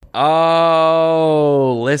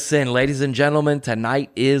Oh, listen, ladies and gentlemen, tonight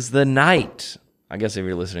is the night. I guess if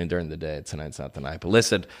you're listening during the day, tonight's not the night. But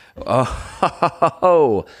listen, this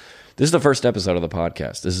is the first episode of the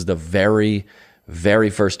podcast. This is the very, very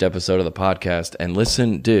first episode of the podcast. And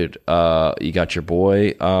listen, dude, you got your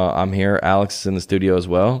boy. I'm here. Alex is in the studio as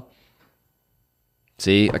well.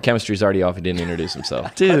 See, chemistry's already off. He didn't introduce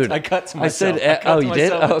himself. Dude, I cut to myself. I said, oh, you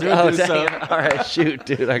did? Oh, dang. dang. All right, shoot,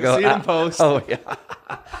 dude. I go, see it in post. Oh, yeah.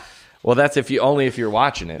 Well, that's if you're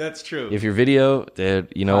watching it. That's true. If your video,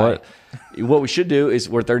 dude, you know what? What we should do is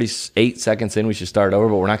we're 38 seconds in. We should start over,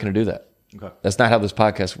 but we're not going to do that. Okay. That's not how this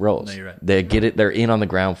podcast rolls. No, you're right. They get it. They're in on the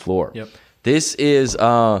ground floor. Yep. This is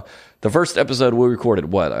the first episode we recorded,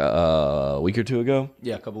 a week or two ago?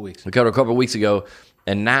 Yeah, a couple weeks. We recorded a couple of weeks ago,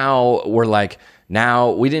 and now we're like,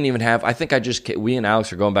 we didn't even have, we and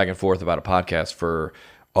Alex are going back and forth about a podcast for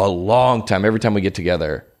a long time. Every time we get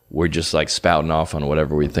together, we're just like spouting off on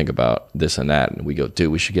whatever we think about this and that. And we go,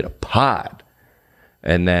 dude, we should get a pod.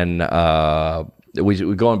 And then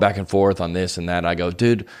we're going back and forth on this and that. And I go,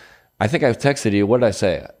 dude, I think I've texted you. What did I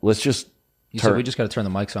say? Let's just You said we just got to turn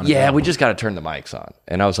the mics on. Yeah, we just got to turn the mics on.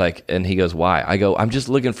 And I was like, and he goes, why? I go, I'm just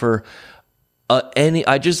looking for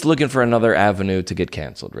another avenue to get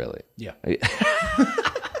canceled, really. Yeah.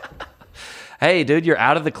 Hey, dude, you're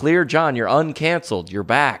out of the clear, John. You're uncanceled. You're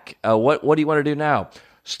back. What do you want to do now?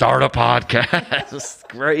 Start a podcast.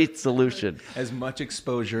 Great solution. As much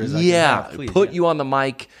exposure as I can have, please. Put you on the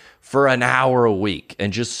mic for an hour a week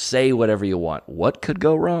and just say whatever you want. What could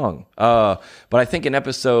go wrong? But I think in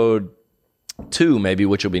episode 2, maybe,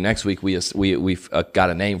 which will be next week, we've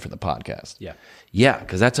got a name for the podcast. Yeah. Yeah,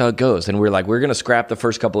 because that's how it goes. And we're going to scrap the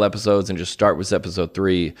first couple episodes and just start with episode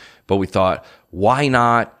 3. But we thought, why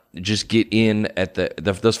not just get in at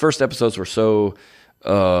those first episodes were so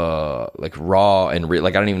like raw and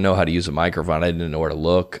like I don't even know how to use a microphone. I didn't know where to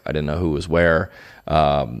look. I didn't know who was where.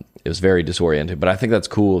 It was very disoriented. But I think that's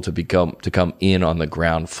cool to come in on the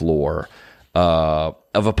ground floor of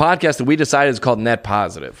a podcast that we decided is called Net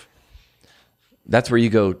Positive. That's where you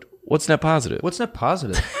go, what's net positive? What's net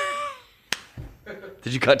positive?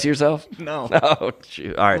 Did you cut to yourself? No. Oh,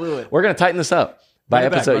 shoot. All right. We're going to tighten this up by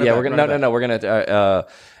episode. Yeah, we're going to, no. We're going to,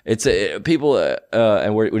 it's people,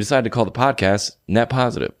 and we decided to call the podcast Net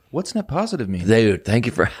Positive. What's net positive mean? Dude, thank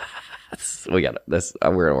you for, we got it.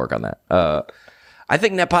 We're going to work on that. I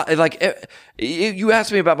think you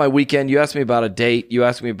asked me about my weekend. You asked me about a date. You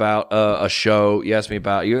asked me about a show. You asked me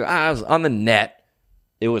about, I was on the net.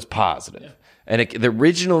 It was positive. Yeah. And it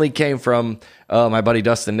originally came from my buddy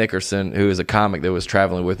Dustin Nickerson, who is a comic that was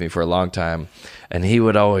traveling with me for a long time. And he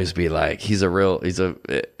would always be like, he's a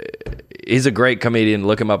great comedian.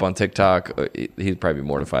 Look him up on TikTok. He'd probably be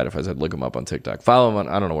mortified if I said look him up on TikTok. Follow him on,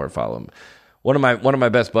 I don't know where to follow him. One of my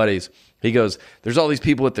best buddies, he goes, there's all these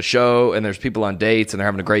people at the show and there's people on dates and they're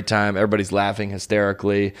having a great time. Everybody's laughing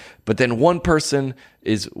hysterically. But then one person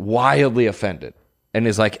is wildly offended and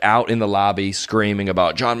is like out in the lobby screaming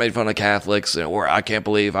about John made fun of Catholics or I can't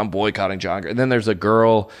believe I'm boycotting John. And then there's a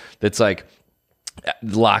girl that's like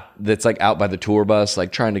locked, that's like out by the tour bus,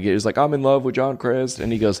 like trying to get, he's like, I'm in love with John Crist.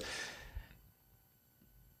 And he goes,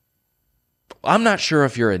 I'm not sure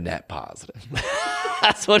if you're a net positive.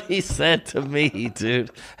 That's what he said to me, dude.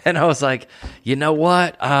 And I was like, you know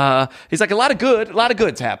what? He's like, a lot of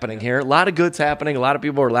good's happening here. A lot of good's happening. A lot of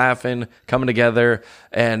people are laughing, coming together,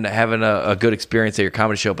 and having a good experience at your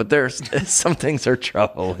comedy show. But there's some things are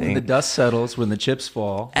troubling. When the dust settles, when the chips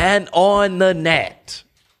fall. And on the net,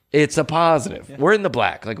 it's a positive. Yeah. We're in the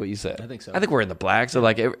black, like what you said. I think so. I think we're in the black. So,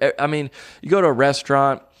 like, I mean, you go to a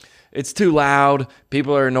restaurant, it's too loud.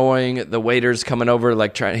 People are annoying. The waiter's coming over,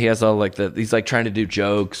 like he has all like he's like trying to do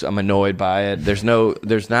jokes. I'm annoyed by it. There's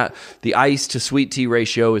not the ice to sweet tea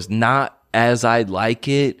ratio is not as I'd like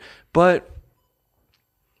it, but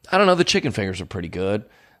I don't know. The chicken fingers are pretty good.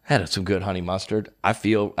 I had some good honey mustard. I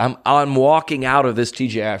feel I'm walking out of this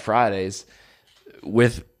TGI Fridays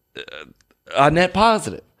with a net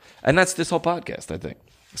positive, and that's this whole podcast, I think.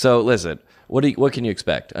 So listen, what can you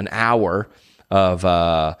expect? An hour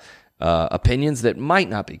of opinions that might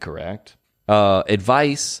not be correct,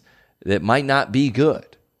 advice that might not be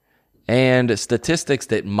good, and statistics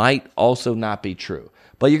that might also not be true.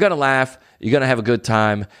 But you're going to laugh, you're going to have a good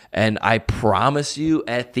time, and I promise you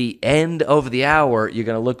at the end of the hour, you're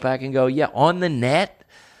going to look back and go, yeah, on the net,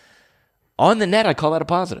 I call that a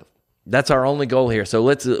positive. That's our only goal here. So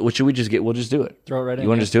what should we just get? We'll just do it. Throw it right in. You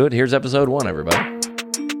want to just do it? Here's episode 1, everybody.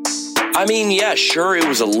 I mean, yeah, sure, it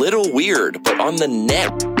was a little weird, but on the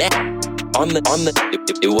net,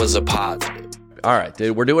 it was a positive. All right,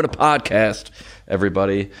 dude, we're doing a podcast,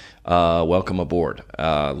 everybody. Welcome aboard.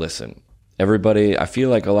 Listen, everybody, I feel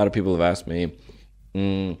like a lot of people have asked me,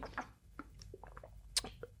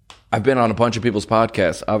 I've been on a bunch of people's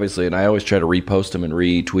podcasts, obviously, and I always try to repost them and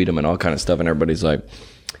retweet them and all kind of stuff, and everybody's like,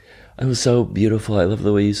 it was so beautiful. I love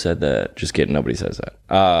the way you said that. Just kidding. Nobody says that.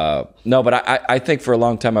 No, but I think for a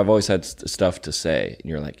long time I've always had stuff to say. And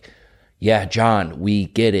you're like, yeah, John, we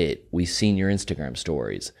get it. We've seen your Instagram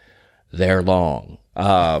stories. They're long.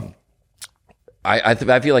 I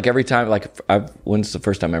feel like every time, like, when's the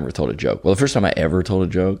first time I ever told a joke? Well, the first time I ever told a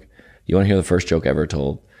joke, you want to hear the first joke I ever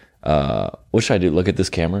told? What should I do? Look at this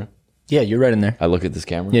camera? Yeah, you're right in there. I look at this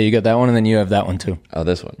camera? Yeah, you got that one, and then you have that one too. Oh,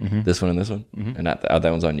 this one. Mm-hmm. This one and this one? Mm-hmm. And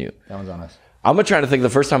that one's on you. That one's on us. I'm going to try to think the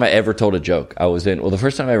first time I ever told a joke. The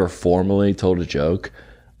first time I ever formally told a joke,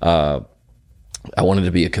 I wanted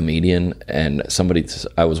to be a comedian, and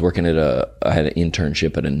I was working I had an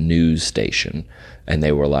internship at a news station, and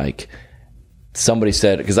they were like, somebody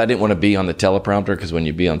said, because I didn't want to be on the teleprompter, because when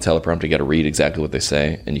you be on teleprompter, you got to read exactly what they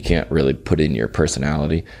say, and you can't really put in your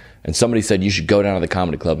personality. And somebody said, you should go down to the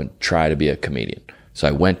comedy club and try to be a comedian. So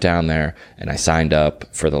I went down there and I signed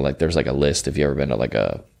up for there's like a list. If you ever been to like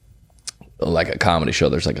a comedy show,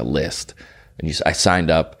 there's like a list. And I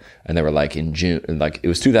signed up, and they were like in June, like it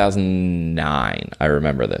was 2009. I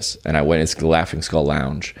remember this. And I went, it's the Laughing Skull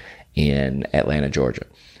Lounge in Atlanta, Georgia.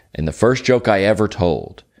 And the first joke I ever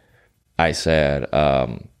told, I said,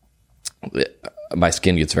 my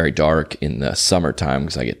skin gets very dark in the summertime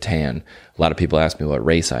because I get tan. A lot of people ask me what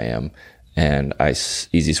race I am, and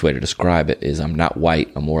easiest way to describe it is I'm not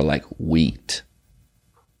white. I'm more like wheat.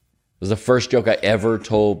 It was the first joke I ever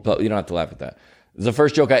told, but you don't have to laugh at that. It was the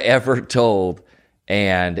first joke I ever told,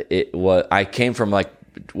 and I came from I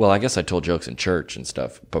guess I told jokes in church and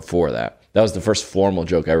stuff before that. That was the first formal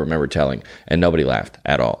joke I remember telling, and nobody laughed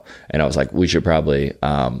at all. And I was like, we should probably,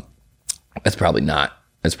 that's probably not.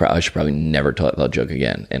 I should probably never tell that joke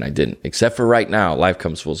again, and I didn't. Except for right now, life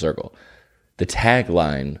comes full circle. The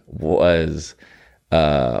tagline was,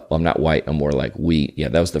 "I'm not white. I'm more like wheat." Yeah,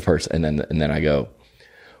 that was the first. And then I go,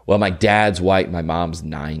 "Well, my dad's white. My mom's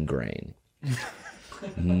 9 grain."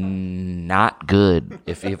 Not good.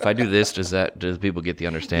 If I do this, does people get the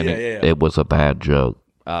understanding? Yeah. It was a bad joke.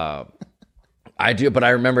 I do, but I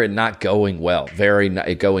remember it not going well.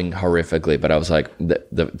 It going horrifically. But I was like,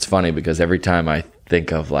 it's funny because every time I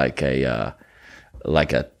think of like an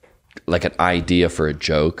idea for a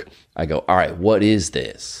joke, I go, all right, what is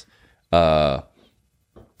this?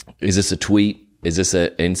 Is this a tweet? Is this an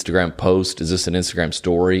Instagram post? Is this an Instagram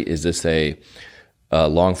story? Is this a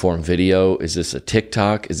long form video? Is this a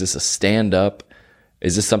TikTok? Is this a stand up?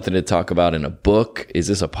 Is this something to talk about in a book? Is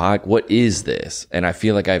this a pod? What is this? And I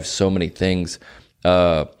feel like I have so many things.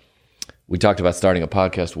 We talked about starting a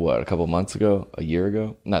podcast, a couple months ago? A year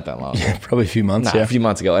ago? Not that long ago. Yeah, probably a few months, a few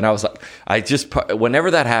months ago. And I was like, whenever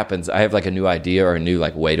that happens, I have like a new idea or a new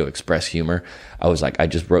like way to express humor. I was like,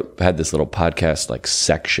 had this little podcast like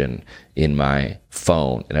section in my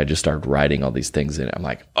phone, and I just started writing all these things in it. I'm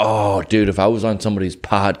like, oh, dude, if I was on somebody's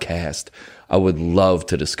podcast, I would love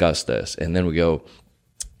to discuss this. And then we go,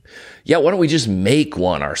 yeah, why don't we just make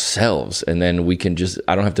one ourselves? And then we can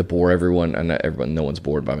I don't have to bore everyone. And no one's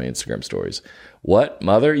bored by my Instagram stories. What,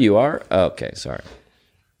 mother, you are? Okay, sorry.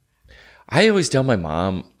 I always tell my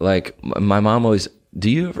mom, like, my mom always,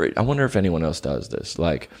 I wonder if anyone else does this.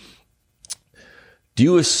 Like, do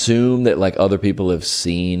you assume that like do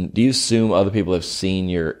you assume other people have seen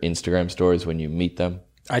your Instagram stories when you meet them?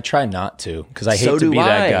 I try not to, because I hate to be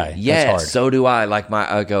that guy. Yeah, that's hard. So do I. Like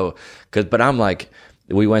but I'm like,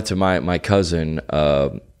 we went to my cousin,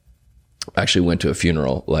 actually went to a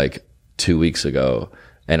funeral like 2 weeks ago,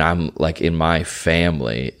 and I'm like in my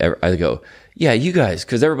family, I go, yeah, you guys,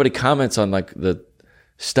 because everybody comments on like the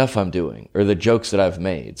stuff I'm doing or the jokes that I've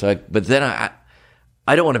made. So but then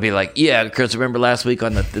I don't want to be like, yeah, Chris, remember last week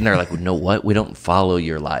and they're like, no, what? We don't follow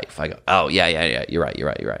your life. I go, oh, yeah, you're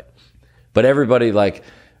right. But everybody, like,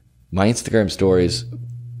 my Instagram stories,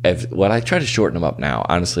 I try to shorten them up now.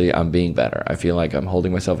 Honestly, I'm being better. I feel like I'm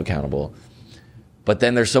holding myself accountable. But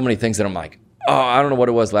then there's so many things that I'm like, oh, I don't know what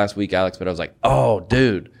it was last week, Alex, but I was like, oh,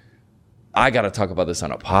 dude, I got to talk about this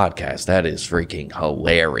on a podcast. That is freaking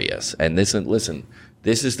hilarious. And listen,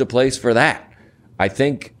 this is the place for that. I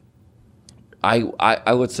think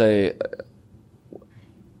I would say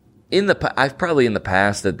I've probably in the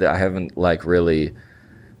past that I haven't like really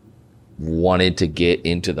wanted to get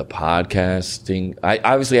into the podcasting. I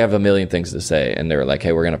obviously have a million things to say, and they're like,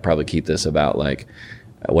 hey, we're going to probably keep this about like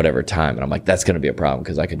whatever time. And I'm like, that's going to be a problem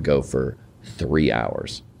because I could go for 3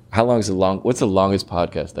 hours. What's the longest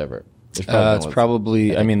podcast ever? It's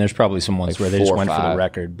probably, I mean, there's probably some ones like where they just went for the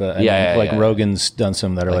record, but Rogan's done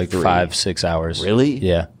some that are like 5-6 hours. Really?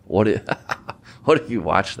 Yeah. what if what if you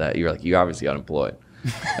watch that? You're like, you're obviously unemployed.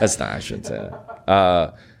 That's not. I shouldn't say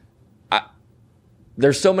that.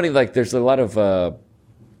 There's so many, like, there's a lot of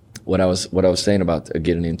what I was saying about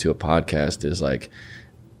getting into a podcast is like,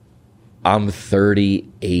 I'm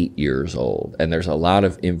 38 years old, and there's a lot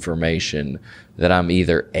of information that I'm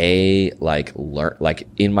either like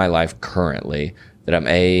in my life currently that I'm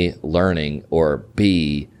learning, or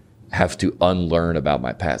B, have to unlearn about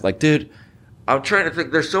my past. Like, dude, I'm trying to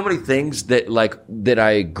think. There's so many things that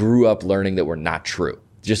I grew up learning that were not true.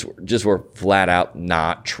 Just were flat out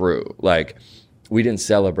not true. Like, we didn't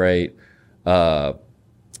celebrate Halloween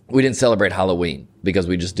because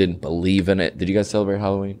we just didn't believe in it. Did you guys celebrate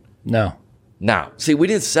Halloween? No. See, we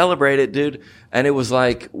didn't celebrate it, dude. And it was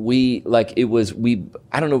like,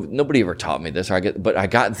 I don't know, nobody ever taught me this, but I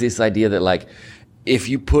got this idea that, like, if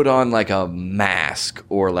you put on like a mask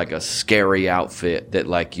or like a scary outfit, that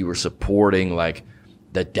like you were supporting like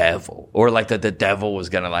the devil, or like that the devil was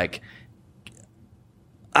gonna, like,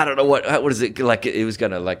 I don't know what is it, like it was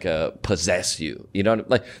gonna like possess you, you know?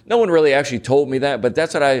 Like, no one really actually told me that, but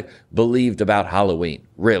that's what I believed about Halloween,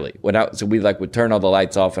 really. So we like would turn all the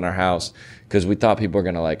lights off in our house because we thought people were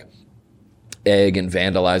gonna like egg and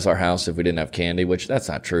vandalize our house if we didn't have candy, which that's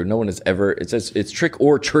not true. No one has ever. It's trick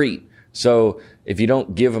or treat. So if you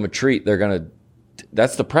don't give them a treat,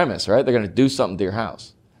 that's the premise, right? They're gonna do something to your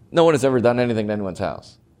house. No one has ever done anything to anyone's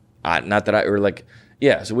house. Not that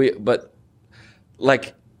but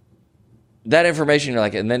like that information, you're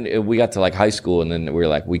like, and then we got to like high school, and then we were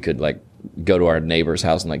like, we could like go to our neighbor's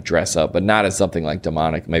house and like dress up, but not as something like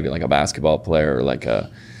demonic, maybe like a basketball player or like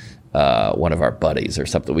one of our buddies or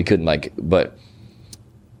something. We couldn't like, but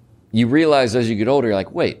you realize as you get older, you're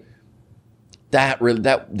like, wait, that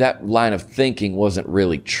line of thinking wasn't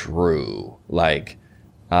really true. Like,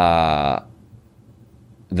 we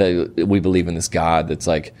believe in this God that's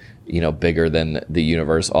like, you know, bigger than the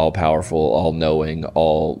universe, all powerful, all knowing,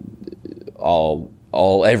 all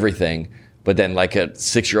everything. But then like a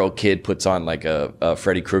 6-year-old kid puts on like a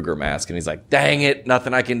Freddy Krueger mask, and he's like, dang it,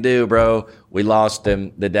 nothing I can do, bro. We lost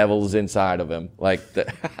him. The devil's inside of him. Like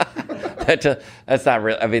that's not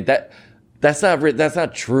real. I mean, that's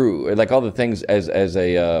not true. Like all the things as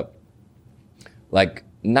a like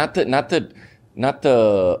not the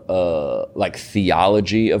like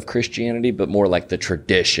theology of Christianity, but more like the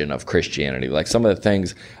tradition of Christianity. Like some of the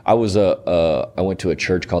things, I went to a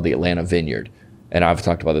church called the Atlanta Vineyard, and I've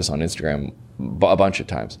talked about this on Instagram a bunch of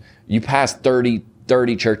times. You pass 30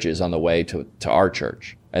 churches on the way to our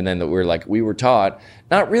church, and then we were taught,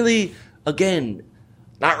 not really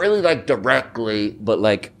like directly, but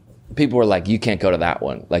like people were like, you can't go to that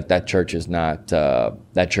one. Like that church is not,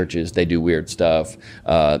 they do weird stuff.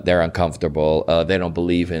 They're uncomfortable. They don't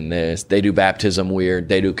believe in this. They do baptism weird.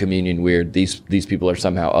 They do communion weird. These people are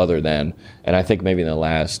somehow other than. And I think maybe in the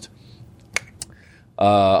last,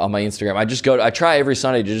 on my Instagram, I try every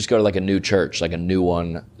Sunday to just go to like a new church, like a new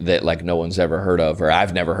one that like no one's ever heard of, or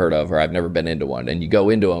I've never heard of, or I've never been into one. And you go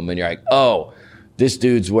into them and you're like, oh, this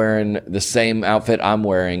dude's wearing the same outfit I'm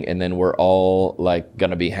wearing, and then we're all like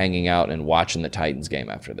gonna be hanging out and watching the Titans game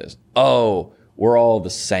after this. Oh, we're all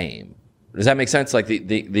the same. Does that make sense? Like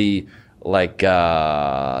the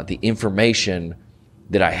information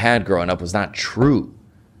that I had growing up was not true.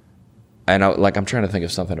 And I'm trying to think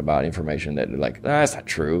of something about information that like, that's not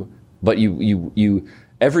true. But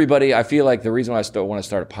everybody, I feel like the reason why I still want to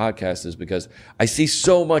start a podcast is because I see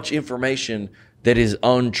so much information that is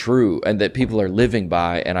untrue and that people are living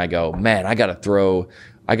by, and I go, man, I gotta throw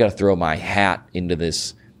my hat into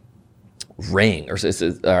this ring. But this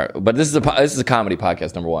is a comedy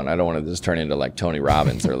podcast, number one. I don't want to just turn into like Tony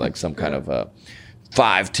Robbins or like some kind of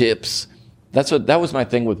 5 tips. That was my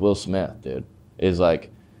thing with Will Smith, dude. Is like,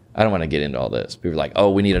 I don't want to get into all this. People are like, oh,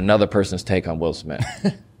 we need another person's take on Will Smith.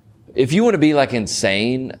 If you want to be like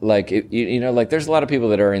insane, like you know, like there's a lot of people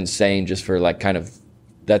that are insane just for like kind of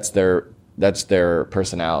that's their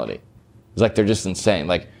personality. It's like they're just insane.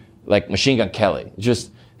 Like Machine Gun Kelly.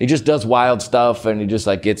 He just does wild stuff, and he just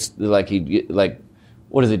like gets like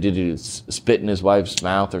what does he do? Spit in his wife's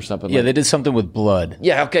mouth or something? Yeah, they did something with blood.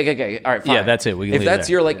 Yeah. Okay. All right. Fine. Yeah, that's it. We can if that's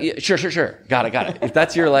your like, yeah, sure. Got it. If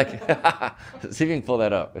that's your like, see if you can pull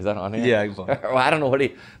that up. Is that on here? Yeah, I can pull it. Well, I don't know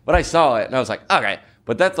but I saw it and I was like, okay.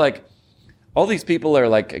 But that's like, all these people are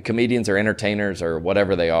like comedians or entertainers or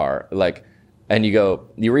whatever they are. Like, and you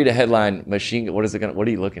read a headline, what are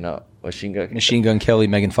you looking up? Machine Gun Kelly,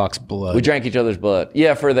 Megan Fox blood. We drank each other's blood.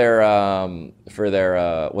 Yeah, for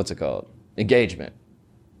their what's it called? Engagement.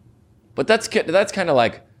 But that's kind of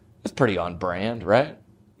like, that's pretty on brand, right?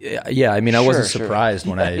 Yeah, I mean, I wasn't surprised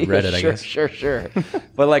when I read it, I guess. Sure.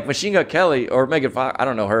 But like Machine Gun Kelly or Megan Fox, I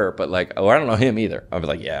don't know her, but like, I don't know him either. I was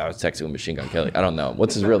like, yeah, I was texting with Machine Gun Kelly. I don't know.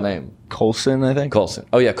 What's his real name? Colson, I think. Colson.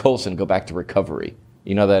 Oh yeah, Colson, Go Back to Recovery.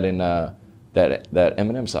 You know that in that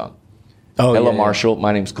Eminem song. Oh, Hello, yeah, Marshall.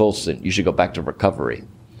 My name's Colson. You should go back to recovery.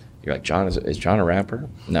 You're like, John, is John a rapper?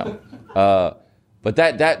 No. But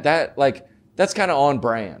that like, that's kind of on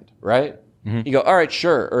brand, right? Mm-hmm. You go, all right,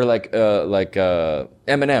 sure. Or like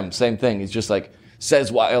Eminem, same thing. He's just like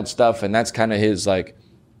says wild stuff, and that's kind of his like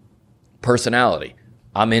personality.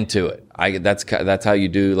 I'm into it. That's how you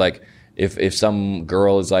do. Like if some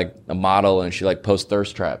girl is like a model and she like posts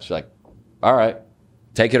thirst traps, you're like, all right,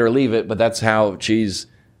 take it or leave it. But that's how she's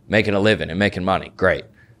making a living and making money. Great.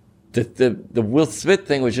 The Will Smith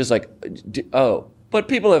thing was just like, but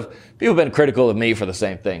people have been critical of me for the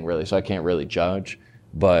same thing, really. So I can't really judge.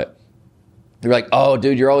 But they're like, oh,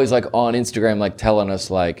 dude, you're always like on Instagram, like telling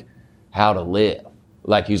us like how to live.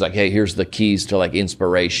 Like he's like, hey, here's the keys to like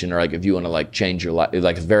inspiration, or like if you want to like change your life,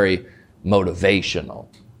 like it's very motivational.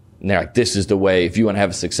 And they're like, this is the way. If you want to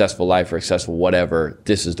have a successful life or successful whatever,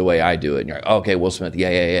 this is the way I do it. And you're like, okay, Will Smith,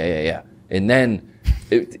 yeah. And then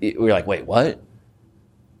we're like, wait, what?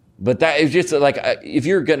 But that is just like, if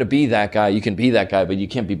you're going to be that guy, you can be that guy, but you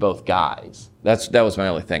can't be both guys. That was my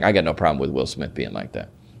only thing. I got no problem with Will Smith being like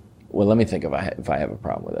that. Well, let me think if I have a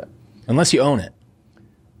problem with it. Unless you own it.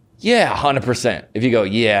 Yeah, 100%. If you go,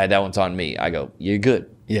 yeah, that one's on me, I go, you're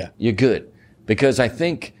good. Yeah. You're good. Because I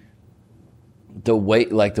think the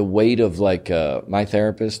weight of like my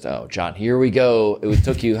therapist, oh, John, here we go. It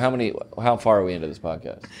took you, how far are we into this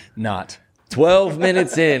podcast? Not. 12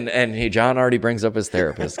 minutes in, and John already brings up his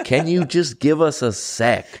therapist. Can you just give us a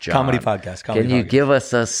sec, John? Comedy podcast. Can you give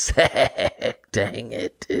us a sec? Dang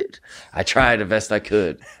it, dude. I tried the best I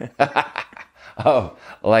could. Oh,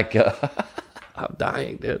 like, I'm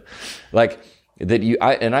dying, dude. Like,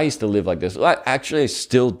 I used to live like this. Actually, I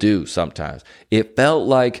still do sometimes. It felt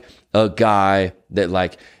like a guy that,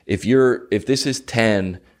 like, if this is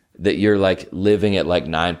 10, that you're like living at like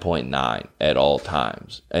 9.9 at all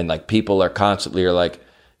times. And like people are constantly,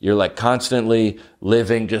 you're like constantly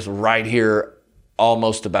living just right here,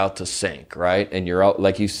 almost about to sink, right? And you're all,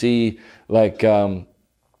 like, you see like,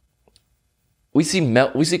 we see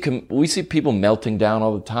people melting down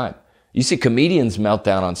all the time. You see comedians melt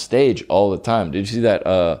down on stage all the time. Did you see that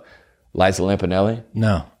Liza Lampanelli?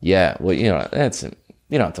 No. Yeah, well, I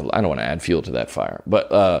don't want to add fuel to that fire.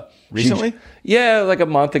 But recently? Yeah, like a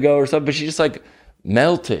month ago or something. But she just like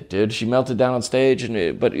melted, dude. She melted down on stage,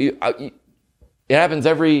 but it happens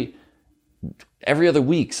every other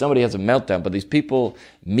week. Somebody has a meltdown. But these people,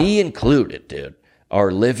 me included, dude,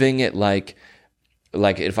 are living at like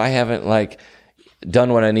if I haven't like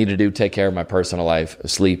done what I need to do, take care of my personal life,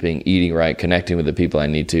 sleeping, eating right, connecting with the people I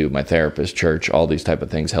need to, my therapist, church, all these type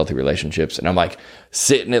of things, healthy relationships, and I'm like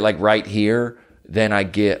sitting it like right here. Then I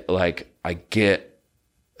get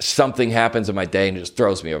something happens in my day and it just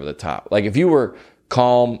throws me over the top. Like if you were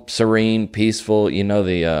calm, serene, peaceful,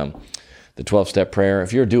 the 12-step prayer,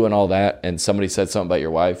 if you're doing all that and somebody said something about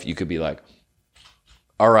your wife, you could be like,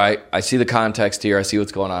 all right, I see the context here. I see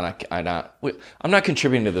what's going on. I'm not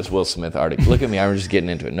contributing to this Will Smith article. Look at me. I'm just getting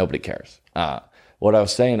into it. Nobody cares. What I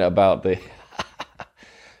was saying about the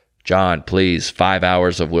John, please, 5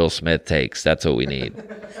 hours of Will Smith takes. That's what we need.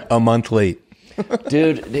 A month late.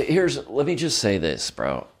 Dude, let me just say this,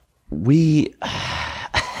 bro.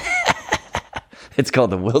 It's called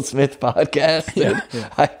the Will Smith Podcast. Dude. Yeah.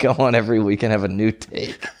 I go on every week and have a new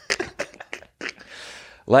take.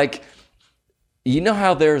 Like, you know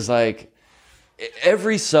how there's like,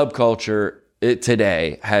 every subculture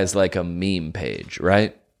today has like a meme page,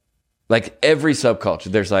 right? Like every subculture,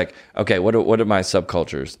 there's like, okay, what are my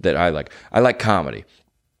subcultures that I like? I like comedy.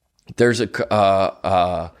 There's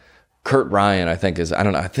a Kurt Ryan, I think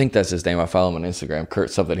I think that's his name. I follow him on Instagram. Kurt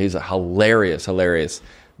something. He's a hilarious.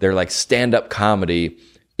 They're like stand-up comedy,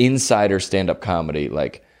 insider stand-up comedy,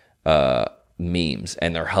 like memes,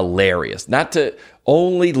 and they're hilarious. Not to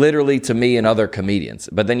only literally to me and other comedians,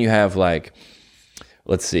 but then you have like,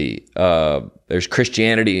 let's see, there's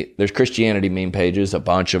Christianity meme pages, a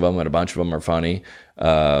bunch of them, and a bunch of them are funny.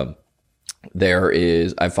 I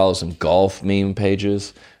follow some golf meme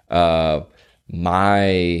pages.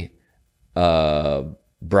 My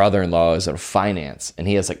brother-in-law is in finance, and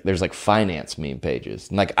he has there's finance meme pages.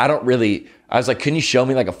 And I was like, can you show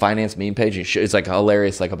me like a finance meme page? And it's like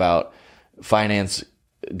hilarious, like about finance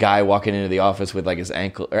guy walking into the office with like his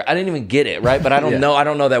ankle, or I didn't even get it, right? But I don't know. I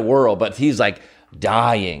don't know that world, but he's like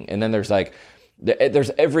dying. And then there's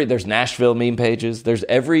Nashville meme pages. There's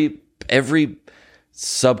every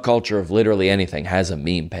subculture of literally anything has a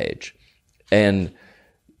meme page. And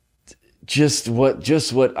just what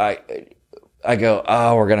I go,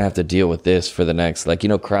 oh, we're gonna have to deal with this for the next, like, you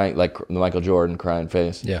know, crying, like the Michael Jordan crying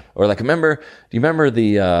face. Yeah. Or like, do you remember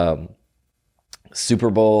the Super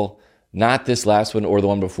Bowl, not this last one or the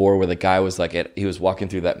one before, where the guy was like, he was walking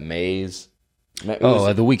through that maze. The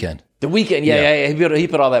Weeknd. The Weeknd, yeah. He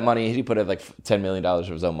put all that money. He put like $10 million of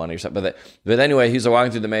his own money or something. But anyway, he's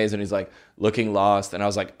walking through the maze and he's like looking lost. And I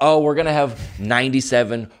was like, oh, we're gonna have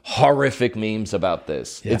 97 horrific memes about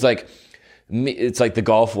this. Yeah. It's like the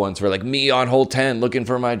golf ones where like me on hole 10 looking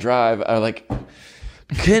for my drive. I like,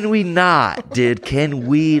 can we not, dude? Can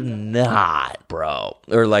we not, bro?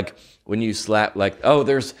 Or like when you slap, like, oh,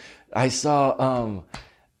 I saw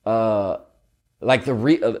like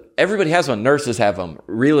everybody has one. Nurses have them.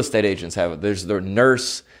 Real estate agents have it. There's a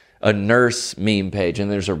nurse meme page,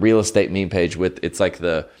 and there's a real estate meme page with, it's like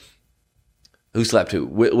who slapped who?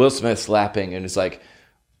 Will Smith slapping, and it's like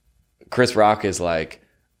Chris Rock is like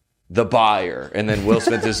the buyer, and then Will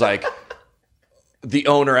Smith is like the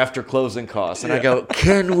owner after closing costs. And I go,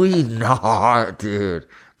 can we not, dude?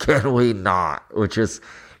 Can we not? Which is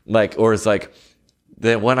like, or it's like,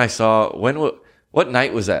 then when I saw, what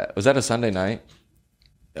night was that? Was that a Sunday night?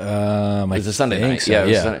 It was a Sunday night. So. Yeah, it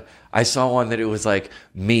was Sunday. I saw one that it was like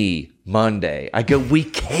me Monday. I go, we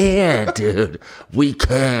can't, dude. We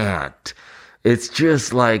can't. It's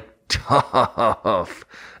just like tough.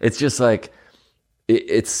 It's just like,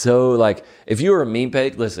 it's so like, if you were a meme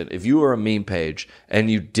page, listen, if you were a meme page and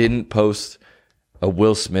you didn't post a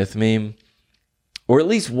Will Smith meme, or at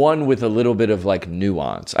least one with a little bit of like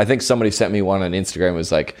nuance. I think somebody sent me one on Instagram.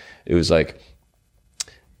 It was like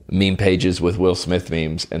meme pages with Will Smith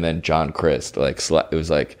memes, and then John Crist. Like, it was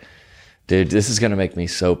like, dude, this is gonna make me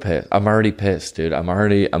so pissed. I'm already pissed, dude. I'm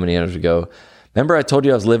gonna have to go. Remember I told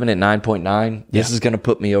you I was living at 9.9? This is gonna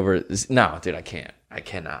put me over. No, dude, I can't. I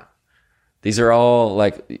cannot. These are all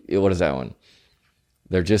like, what is that one?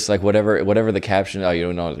 They're just like whatever the caption. Oh, you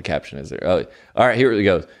don't know what the caption is there. Oh, all right, here it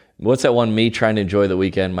goes. What's that one? Me trying to enjoy the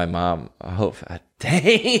weekend. My mom. Oh, dang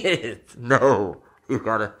it! No,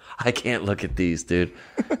 I can't look at these, dude.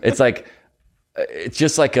 It's like, it's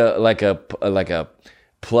just like a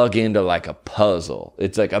plug into like a puzzle.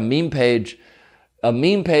 It's like a meme page. I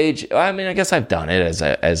mean, I guess I've done it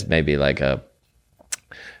as maybe like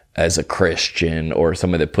as a Christian or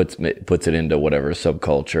somebody that puts it into whatever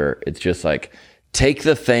subculture. It's just like, take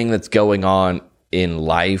the thing that's going on in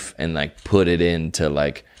life and like put it into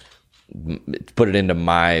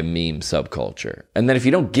my meme subculture. And then if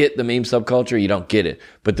you don't get the meme subculture, you don't get it.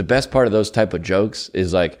 But the best part of those type of jokes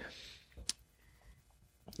is like,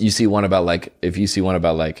 if you see one about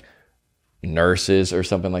like nurses or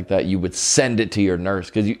something like that, you would send it to your nurse,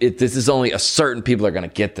 because this is only a certain people are going to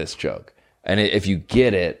get this joke. And if you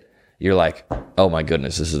get it, you're like, oh my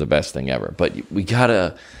goodness, this is the best thing ever. But we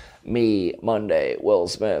gotta, me, Monday, Will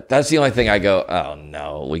Smith. That's the only thing I go, oh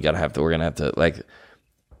no, we're gonna have to, like,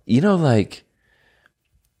 you know, like,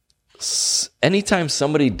 anytime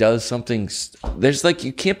somebody does something, there's like,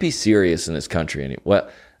 you can't be serious in this country anymore. Well,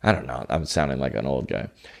 I don't know, I'm sounding like an old guy.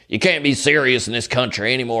 You can't be serious in this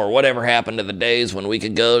country anymore. Whatever happened to the days when we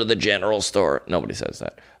could go to the general store? Nobody says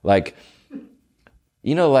that. Like,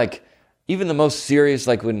 you know, like, even the most serious,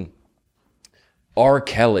 like when R.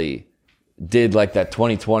 Kelly did like that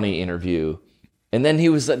 2020 interview, and then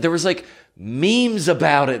there was like memes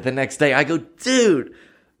about it the next day. I go, dude,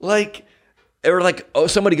 like, or like, oh,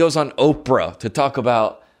 somebody goes on Oprah to talk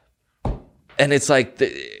about, and it's like,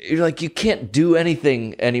 you're like, you can't do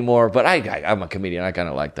anything anymore. But I'm a comedian. I kind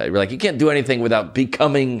of like that. You're like, you can't do anything without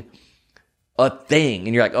becoming a thing.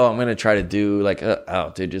 And you're like, oh, I'm going to try to do like,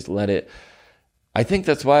 oh, dude, just let it. I think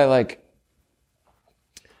that's why, like,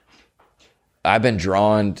 I've been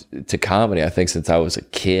drawn to comedy, I think, since I was a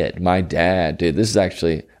kid. My dad, dude, this is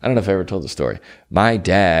actually, I don't know if I ever told the story. My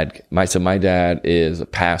dad is a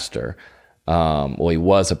pastor. Well, he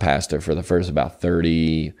was a pastor for the first about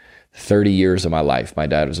 30 years of my life. My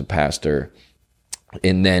dad was a pastor,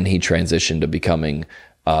 and then he transitioned to becoming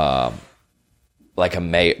like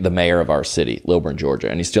the mayor of our city, Lilburn,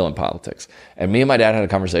 Georgia, and he's still in politics. And me and my dad had a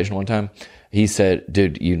conversation one time. He said,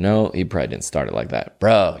 dude, you know, he probably didn't start it like that.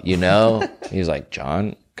 Bro, you know? He's like,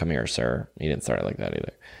 John, come here, sir. He didn't start it like that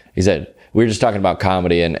either. He said, we were just talking about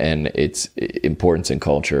comedy and its importance in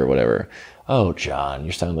culture or whatever. Oh, John,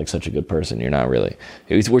 you sound like such a good person. You're not really.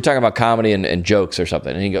 We're talking about comedy and jokes or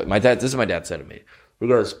something. And he goes, this is what my dad said to me. He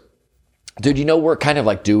goes, dude, you know, we're kind of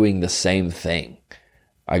like doing the same thing.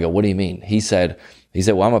 I go, what do you mean? He said, he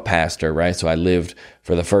said, well, I'm a pastor, right? So I lived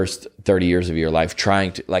for the first 30 years of your life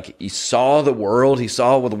trying to, like, he saw the world, he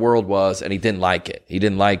saw what the world was, and he didn't like it. He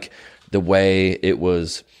didn't like the way it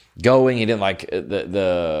was going. He didn't like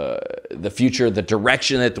the future, the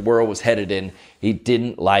direction that the world was headed in. He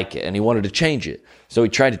didn't like it, and he wanted to change it. So he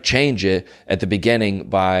tried to change it at the beginning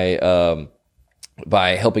by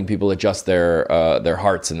helping people adjust their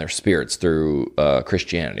hearts and their spirits through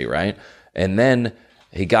Christianity, right? And then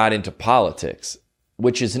he got into politics,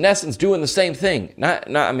 which is in essence doing the same thing.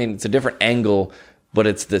 I mean, it's a different angle, but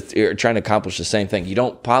you're trying to accomplish the same thing.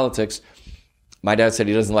 Politics. My dad said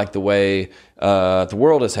he doesn't like the way the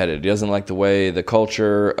world is headed. He doesn't like the way the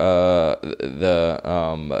culture, the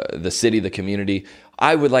city, the community.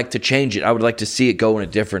 I would like to change it. I would like to see it go in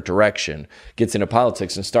a different direction. Gets into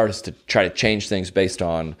politics and starts to try to change things based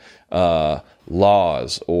on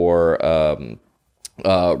laws or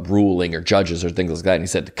ruling or judges or things like that. And he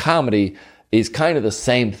said the comedy is kind of the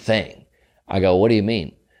same thing. I go, what do you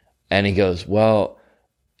mean? And he goes, well,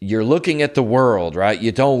 you're looking at the world, right?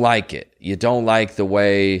 You don't like it. You don't like the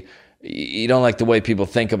way people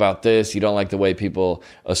think about this. You don't like the way people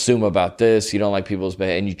assume about this. You don't like people's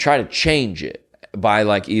behavior. And you try to change it by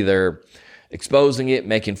like either exposing it,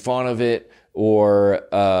 making fun of it, or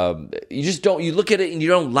you look at it and you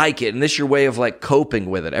don't like it. And this is your way of like coping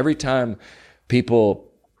with it. Every time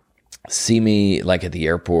people see me like at the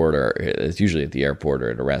airport, or it's usually at the airport or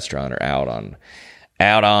at a restaurant or out on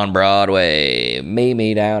Broadway,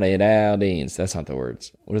 meet out at Aldine's. That's not the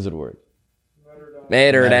words. What is the word?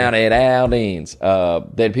 Met her down at Aldine's.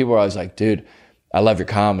 Then people are always like, dude, I love your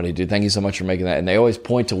comedy, dude. Thank you so much for making that. And they always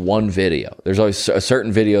point to one video. There's always a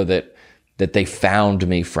certain video that they found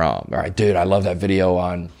me from. All right, dude, I love that video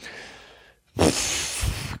on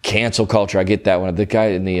cancel culture. I get that one. The guy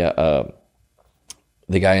in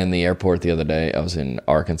the airport the other day, I was in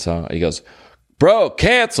Arkansas. He goes, bro,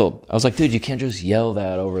 canceled. I was like, dude, you can't just yell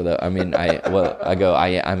that over the. I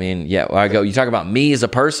go. You talk about me as a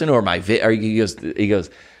person or my He goes,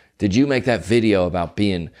 did you make that video about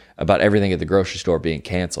everything at the grocery store being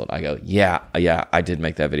canceled? I go, yeah, I did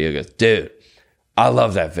make that video. He goes, dude, I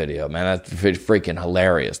love that video, man. That's freaking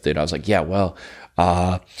hilarious, dude. I was like, yeah, well,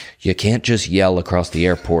 you can't just yell across the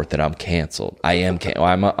airport that I'm canceled. I am.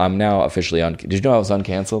 I'm now officially Did you know I was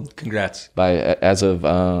uncanceled? Congrats. As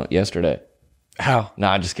of yesterday. How? No,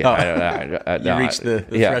 I'm just kidding. Oh. You reached the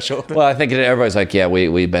threshold. Well, I think everybody's like, yeah,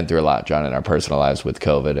 we've been through a lot, John, in our personal lives with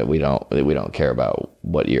COVID, and we don't care about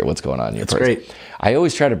what's going on in your That's great. I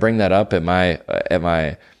always try to bring that up at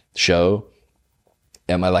my show,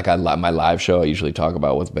 at my live show. I usually talk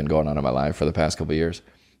about what's been going on in my life for the past couple of years,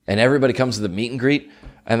 and everybody comes to the meet and greet,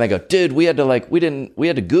 and they go, dude, we had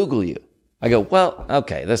to Google you. I go, well,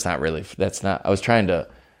 okay, that's not really the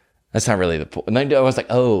point. And then I was like,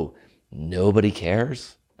 oh. Nobody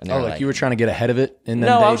cares. And you were trying to get ahead of it? And then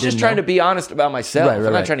no, I was just trying to be honest about myself. Right,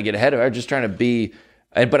 I'm not trying to get ahead of it. I'm just trying to be.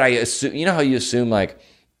 But I assume, you know how you assume, like,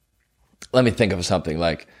 let me think of something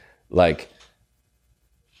like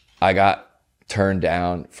I got turned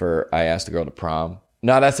down I asked a girl to prom.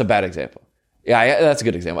 No, that's a bad example. Yeah, that's a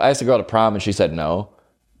good example. I asked a girl to prom and she said no.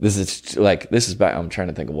 This is back. I'm trying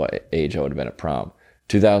to think of what age I would have been at prom.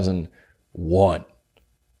 2001.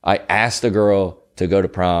 I asked a girl to go to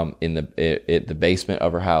prom in the basement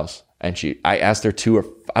of her house, and I asked her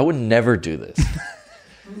I would never do this.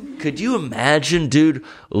 Could you imagine, dude,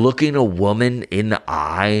 looking a woman in the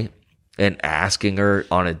eye and asking her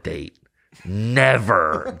on a date?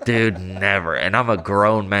 Never, dude, never. And I'm a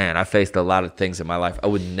grown man. I faced a lot of things in my life. I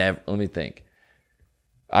would never. Let me think.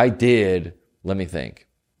 I did. Let me think.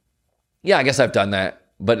 Yeah, I guess I've done that.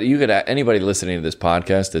 But you could anybody listening to this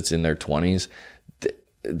podcast that's in their 20s.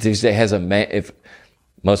 If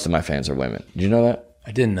most of my fans are women. Did you know that?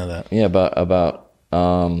 I didn't know that. Yeah, about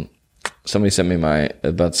somebody sent me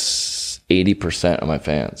about 80% of my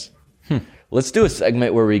fans. Let's do a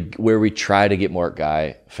segment where we try to get more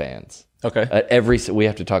guy fans. Okay. We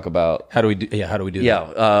have to talk about how do we do that?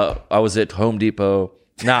 Yeah, I was at Home Depot.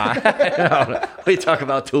 Nah, no, we talk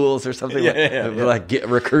about tools or something.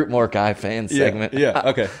 Recruit more guy fans segment. Yeah.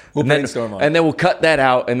 Okay. We'll brainstorm on it. And then we'll cut that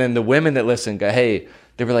out. And then the women that listen go, hey.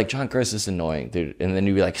 They were like, John Chris is annoying, dude. And then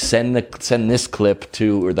you'd be like, send this clip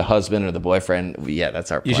to or the husband or the boyfriend. Yeah,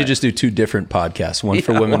 that's our plan. You should just do 2 different podcasts, one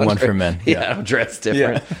for women, one for men. Yeah, I'm dressed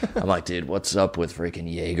different. Yeah. I'm like, dude, what's up with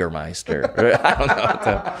freaking Jägermeister? I don't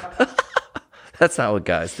know. That's not what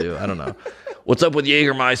guys do. I don't know. What's up with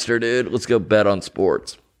Jägermeister, dude? Let's go bet on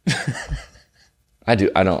sports. I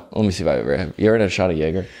do. Let me see if I ever have. You ever had a shot of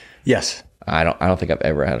Jaeger? Yes. I don't think I've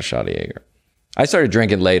ever had a shot of Jaeger. I started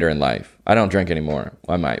drinking later in life. I don't drink anymore.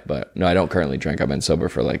 I might, but no, I don't currently drink. I've been sober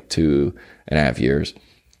for like 2.5 years.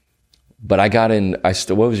 But I got in. What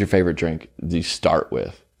was your favorite drink? Did you start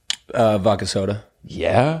with? Vodka soda.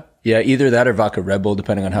 Yeah. Yeah, either that or vodka Red Bull,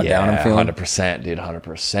 depending on how down I'm feeling. 100%, dude.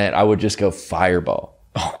 100%. I would just go Fireball.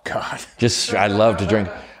 Oh God. I love to drink.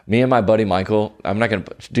 Me and my buddy Michael. I'm not gonna.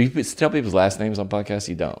 Do you tell people's last names on podcasts?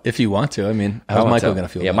 You don't. If you want to, I mean, how's Michael gonna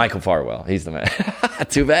feel? Yeah, Michael Farwell. He's the man.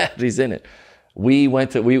 Too bad he's in it.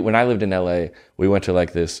 When I lived in LA, we went to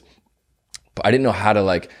like this. I didn't know how to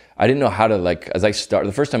like. As I started,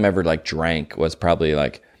 the first time I ever like drank was probably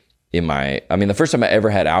like the first time I ever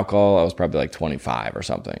had alcohol, I was probably like 25 or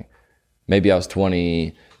something. Maybe I was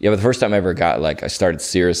 20. Yeah, but the first time I ever got like, I started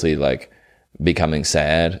seriously like becoming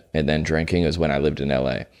sad and then drinking was when I lived in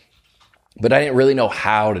LA. But I didn't really know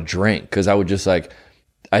how to drink because I would just like,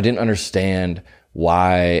 I didn't understand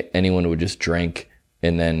why anyone would just drink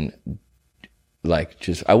and then like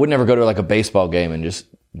I would never go to like a baseball game and just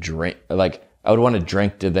drink. Like I would want to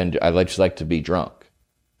drink to then, I just like to be drunk.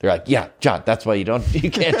 They're like, yeah, John, that's why you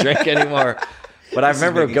can't drink anymore. But I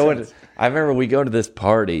remember we go to this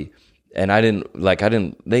party and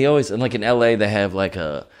they always, and like in LA, they have like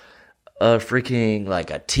a freaking like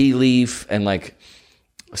a tea leaf and like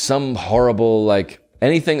some horrible, like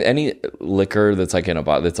any liquor that's like in a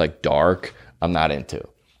bottle that's like dark, I'm not into.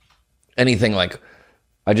 Anything like,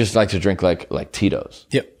 I just like to drink like Tito's.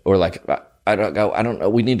 Yep. Or like, I don't know.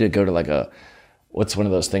 We need to go to like what's one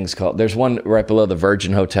of those things called? There's one right below the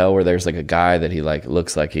Virgin Hotel where there's like a guy that he like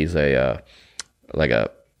looks like he's a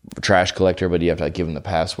trash collector, but you have to like give him the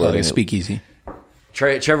password. Like a speakeasy.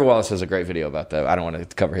 Trevor Wallace has a great video about that. I don't want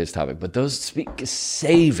to cover his topic, but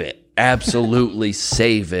save it. Absolutely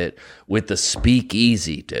save it with the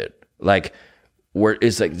speakeasy, dude. Like, where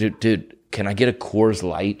it's like, dude, can I get a Coors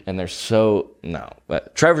Light? And no.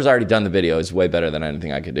 But Trevor's already done the video. It's way better than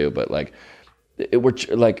anything I could do. But like,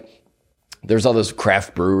 there's all those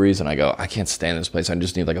craft breweries, and I go, I can't stand this place. I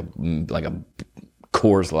just need like a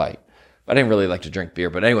Coors Light. I didn't really like to drink beer,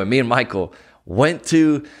 but anyway, me and Michael went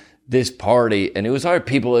to this party, and it was our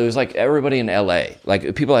people. It was like everybody in LA,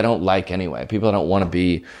 like people I don't like anyway. People I don't want to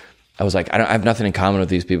be. I was like, I have nothing in common with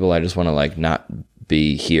these people. I just want to like not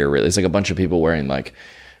be here. Really, it's like a bunch of people wearing like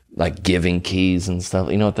giving keys and stuff.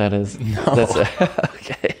 You know what that is? No. That's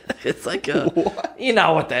okay. It's like you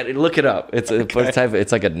know what that is. Look it up. It's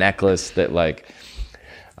it's like a necklace that like,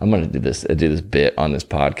 I'm going to do this bit on this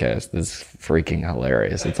podcast. This is freaking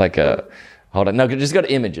hilarious. It's like hold on. No, just go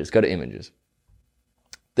to images. Go to images.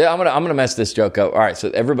 I'm going to mess this joke up. All right. So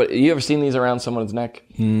everybody, you ever seen these around someone's neck?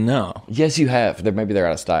 No. Yes, you have. Maybe they're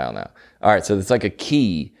out of style now. All right. So it's like a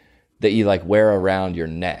key that you like wear around your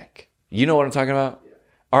neck. You know what I'm talking about?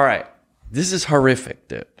 All right. This is horrific,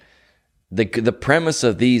 dude. The premise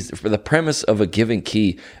of a giving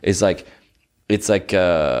key is like, it's like,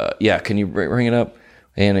 can you bring it up?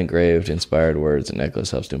 Hand engraved, inspired words, a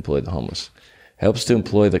necklace helps to employ the homeless.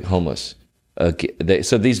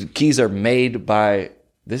 So these keys are made by,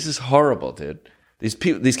 this is horrible, dude. These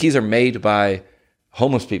keys are made by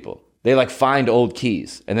homeless people. They like find old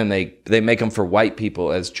keys and then they make them for white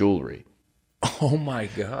people as jewelry. Oh my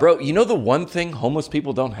God. Bro, you know the one thing homeless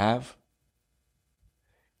people don't have?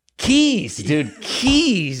 Keys, dude.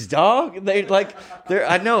 Keys, dog.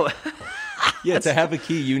 I know. Yeah, to have a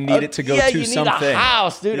key, you need it to go to something. Yeah, you need a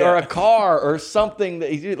house, dude, or a car, or something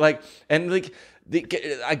that you like. And like,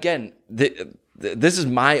 this is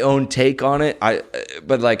my own take on it.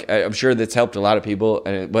 But like, I'm sure that's helped a lot of people.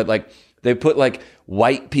 But like, they put like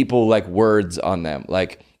white people like words on them,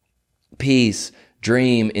 like peace,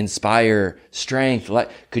 dream, inspire, strength.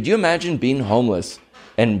 Like, could you imagine being homeless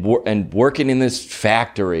and working in this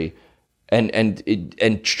factory, and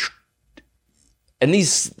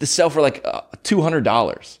these sell for like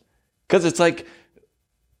 $200 because it's like,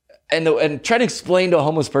 and try to explain to a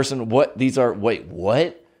homeless person what these are. Wait,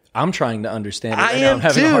 what? I'm trying to understand it. I am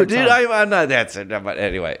too, dude. I'm not. That's it. But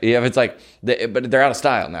anyway, yeah, it's like, but they're out of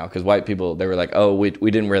style now because white people, they were like, oh, we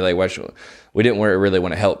didn't really want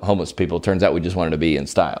to help homeless people. Turns out we just wanted to be in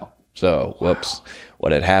style. So whoops,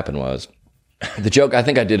 what had happened was the joke. I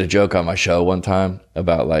think I did a joke on my show one time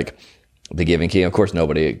about like the giving key. Of course,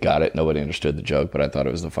 nobody got it. Nobody understood the joke, but I thought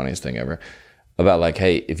it was the funniest thing ever. About like,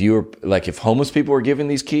 hey, if homeless people were given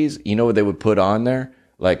these keys, you know what they would put on there?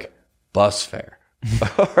 Like bus fare,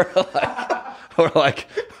 or like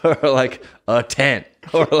a tent,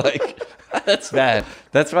 or like that's bad.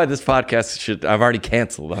 That's why this podcast I've already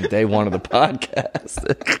canceled on day one of the podcast.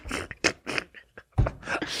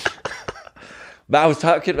 But I was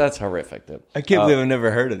talking. That's horrific, dude. I can't believe I've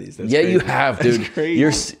never heard of these. That's crazy. You have, dude. That's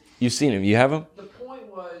crazy. You've seen them. You have them. The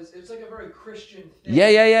point was, it's like a very Christian thing. Yeah.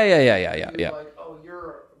 You're like, oh,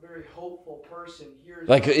 you're a very hopeful person. Here's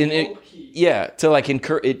Like the hope key. to like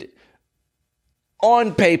encourage it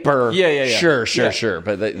on paper. Yeah. Sure.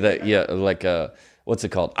 But like what's it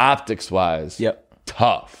called? Optics wise. Yep.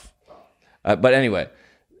 Tough. But anyway,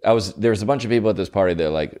 there was a bunch of people at this party that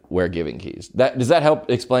like wear giving keys. Does that help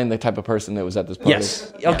explain the type of person that was at this party?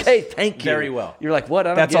 Yes. Okay, thank you. Very well. You're like, what? I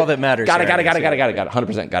don't That's get all it. that matters. Got it.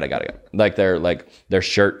 100% got it. Like their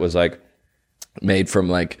shirt was like made from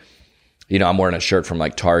like, you know, I'm wearing a shirt from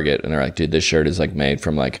like Target, and they're like, dude, this shirt is like made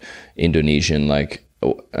from like Indonesian, like,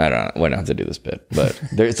 I don't know. We don't have to do this bit, but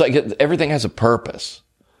it's like everything has a purpose.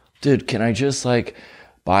 Dude, can I just like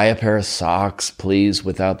buy a pair of socks, please,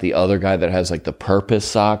 without the other guy that has like the purpose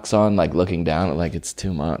socks on, like looking down? Like, it's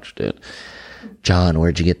too much, dude. John,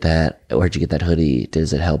 where'd you get that? Where'd you get that hoodie?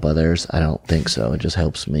 Does it help others? I don't think so. It just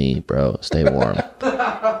helps me, bro. Stay warm.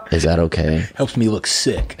 Is that okay? Helps me look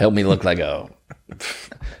sick. Help me look like a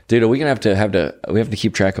dude. Are we gonna we have to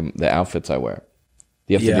keep track of the outfits I wear?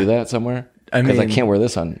 Do you have to do that somewhere? Because I can't wear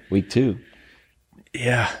this on week 2.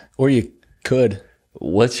 Yeah. Or you could.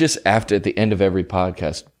 Let's just at the end of every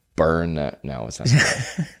podcast burn that. No, it's not.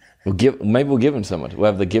 Maybe we'll give him someone.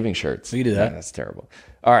 We'll have the giving shirts. We can do that. Yeah, that's terrible.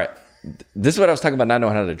 All right, this is what I was talking about. Not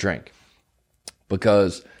knowing how to drink,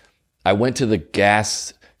 because I went to the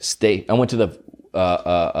gas station. I went to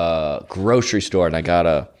the grocery store, and I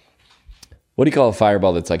got what do you call a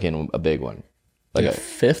Fireball that's like in a big one, like a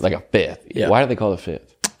fifth, like a fifth. Yeah. Why do they call it a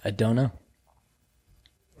fifth? I don't know.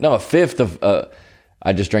 No, a fifth of.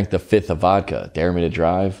 I just drank the fifth of vodka. Dare me to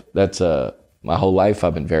drive. That's my whole life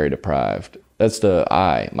I've been very deprived. That's the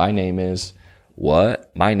I. My name is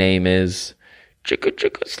what? My name is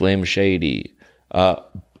Chicka Slim Shady.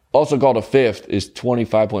 Also called a fifth is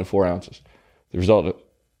 25.4 ounces. The result of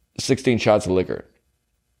 16 shots of liquor.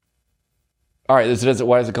 All right,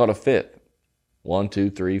 why is it called a fifth? 1, 2,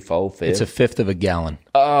 3, 4, fifth. It's a fifth of a gallon.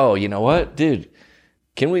 Oh, you know what, dude?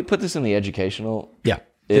 Can we put this in the educational? Yeah.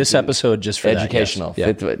 This episode just for educational.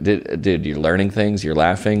 That, yes. Dude, you're learning things, you're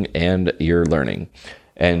laughing, and you're learning,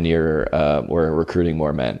 and we're recruiting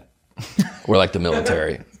more men. We're like the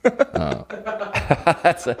military.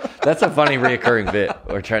 That's a funny reoccurring bit.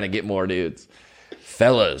 We're trying to get more dudes.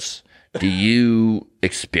 Fellas, do you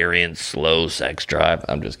experience slow sex drive?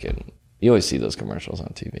 I'm just kidding. You always see those commercials on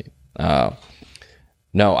TV.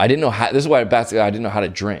 No, I didn't know how. This is why I didn't know how to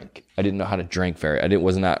drink. I didn't know how to drink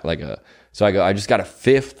So I just got a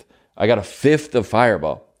fifth. I got a fifth of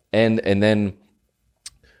Fireball and then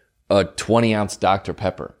a 20-ounce Dr.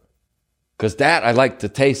 Pepper, because that I like the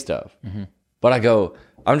taste of. Mm-hmm. But I go,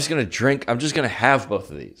 I'm just gonna drink. I'm just gonna have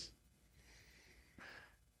both of these.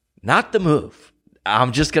 Not the move.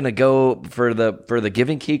 I'm just gonna go for the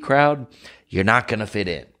giving key crowd. You're not gonna fit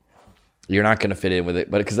in. You're not gonna fit in with it.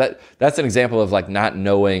 But because that's an example of like not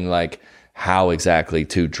knowing like how exactly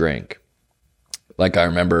to drink. Like I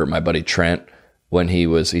remember my buddy Trent when he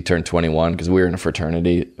turned 21, because we were in a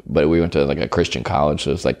fraternity, but we went to like a Christian college,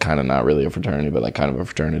 so it's like kind of not really a fraternity, but like kind of a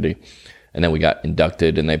fraternity. And then we got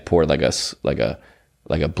inducted, and they poured like a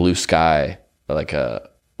Blue Sky, like a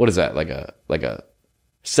what is that? Like a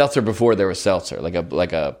seltzer before there was seltzer, like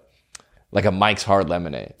a Mike's Hard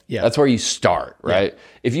Lemonade. Yeah, that's where you start, right? Yeah.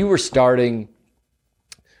 If you were starting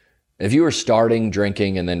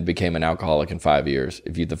drinking and then became an alcoholic in 5 years,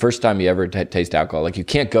 the first time you ever taste alcohol, like you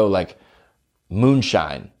can't go like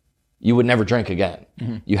moonshine, you would never drink again.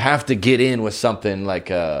 Mm-hmm. You have to get in with something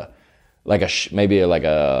maybe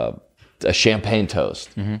a champagne toast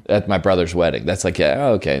at my brother's wedding. That's like,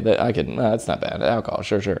 that's not bad. Alcohol,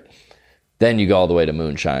 sure. Then you go all the way to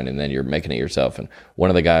moonshine, and then you're making it yourself. And one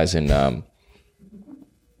of the guys in,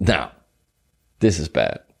 now, this is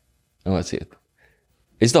bad. Oh, let's see it.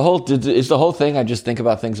 Is the whole thing I just think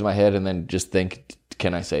about things in my head and then just think,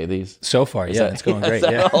 can I say these? So far, it's going great.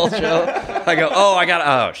 Yeah, the whole show. I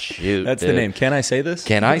go, shoot. That's dude. The name. Can I say this?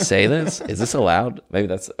 Can I say this? Is this allowed?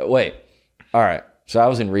 Maybe wait. All right. So I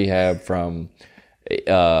was in rehab from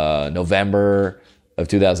November of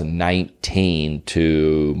 2019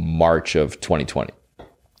 to March of 2020.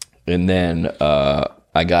 And then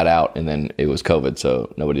I got out, and then it was COVID,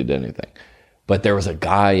 so nobody did anything. But there was a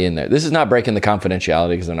guy in there. This is not breaking the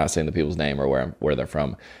confidentiality because I'm not saying the people's name or where they're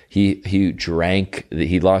from. He drank.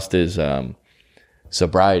 He lost his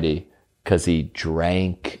sobriety because he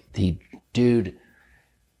drank. Dude,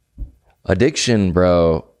 addiction,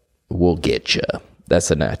 bro, will get you. That's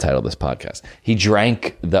the title of this podcast. He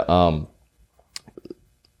drank the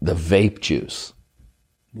vape juice.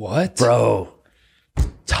 What, bro?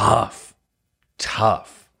 Tough.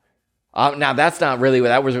 Now that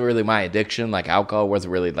wasn't really my addiction. Like alcohol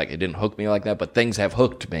wasn't really like, it didn't hook me like that, but things have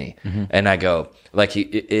hooked me. And I go like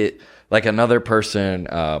like another person,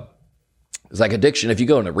 it's like addiction. If you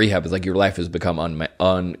go into rehab, it's like your life has become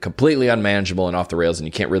completely unmanageable and off the rails,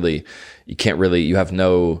 and you have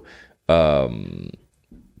no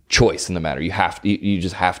choice in the matter. You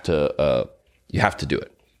just have to do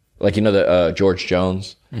it. Like, the George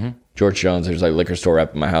Jones. George Jones, there's like a liquor store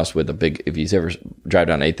up in my house with if you ever drive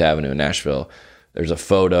down 8th Avenue in Nashville, there's a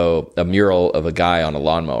mural of a guy on a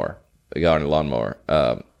lawnmower.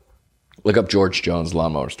 Look up George Jones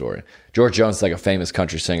lawnmower story. George Jones is like a famous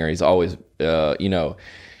country singer. He's always,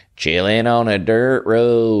 chilling on a dirt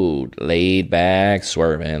road, laid back,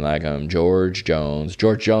 swerving like I'm George Jones.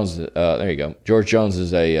 George Jones, there you go. George Jones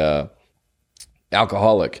is a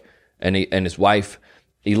alcoholic, and his wife,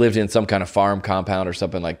 he lived in some kind of farm compound or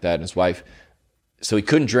something like that, and his wife, so he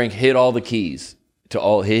couldn't drink, hid all the keys to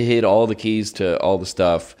all the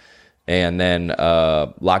stuff, and then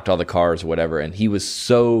locked all the cars or whatever, and he was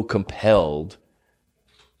so compelled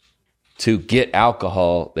to get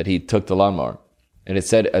alcohol that he took the lawnmower. And it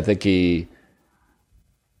said, I think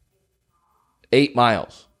 8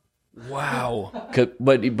 miles. Wow.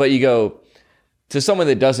 But you go, to someone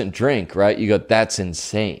that doesn't drink, right? You go, that's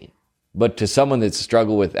insane. But to someone that's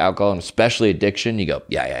struggled with alcohol and especially addiction, you go,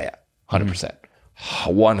 yeah, 100%.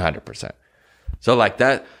 100%. So like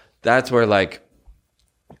that's where like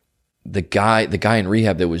the guy in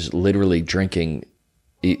rehab that was literally drinking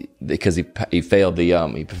because he failed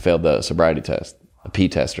the sobriety test, a P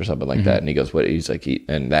test or something like that, and he goes, what? He's like,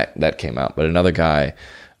 and that came out. But another guy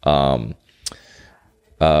was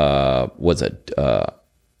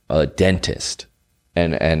a dentist,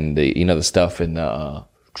 and the stuff in the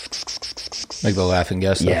like the laughing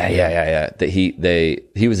gas stuff. Yeah. That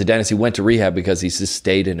he was a dentist. He went to rehab because he just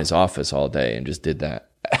stayed in his office all day and just did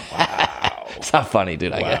that. Wow. It's not funny,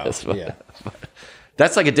 dude, I guess. But, yeah.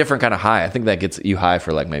 That's like a different kind of high. I think that gets you high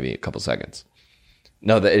for like maybe a couple seconds.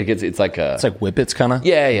 No, it's like Whippets kind of?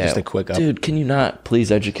 Yeah. Just a quick up. Dude, can you not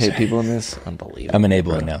please educate people on this? Unbelievable. I'm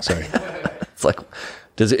enabling now, sorry. It's like,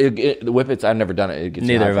 does it the Whippets, I've never done it. It gets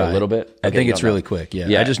you Neither high have for I. a little bit. I Okay, think you it's don't know. really quick, yeah.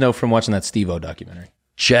 Yeah. I just know from watching that Steve-O documentary.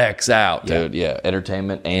 Checks out, dude. Yeah.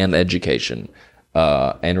 Entertainment and education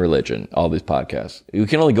and religion, all these podcasts. You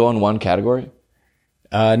can only go in one category?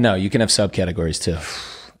 No, you can have subcategories too.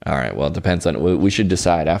 All right. Well, it depends on. We should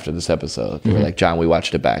decide after this episode. We're like, John, we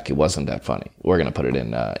watched it back. It wasn't that funny. We're gonna put it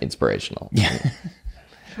in inspirational. Yeah.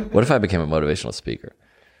 What if I became a motivational speaker?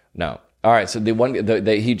 No. All right. So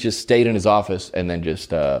he just stayed in his office and then just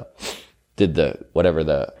did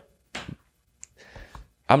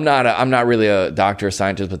I'm not really a doctor or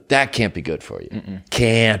scientist, but that can't be good for you.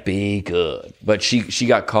 Can't be good. But she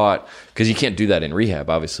got caught because you can't do that in rehab.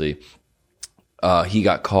 Obviously, he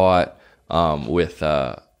got caught with.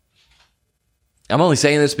 I'm only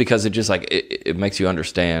saying this because it just like it makes you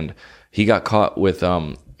understand. He got caught with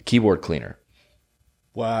keyboard cleaner.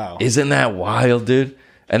 Wow, isn't that wild, dude?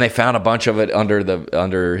 And they found a bunch of it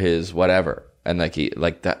under his whatever, and that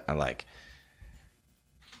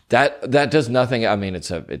does nothing. I mean,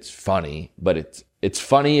 it's funny, but it's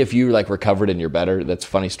funny if you like recovered and you're better. That's a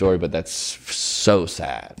funny story, but that's so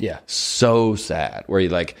sad. Yeah, so sad. Where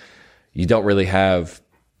you don't really have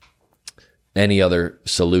any other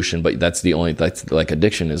solution, but that's like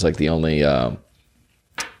addiction is like the only.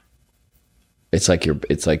 It's like your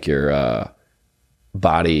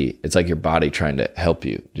body. It's like your body trying to help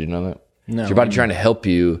you. Do you know that? No, it's your body trying to help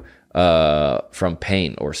you from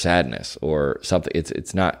pain or sadness or something.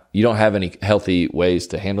 It's not. You don't have any healthy ways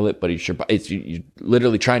to handle it, but you're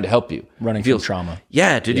literally trying to help you. Running from trauma.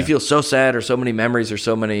 Yeah, dude, you feel so sad or so many memories or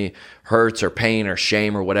so many hurts or pain or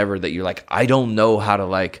shame or whatever that you're like, I don't know how to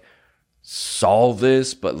like solve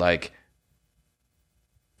this, but like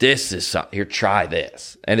this is something. Here, try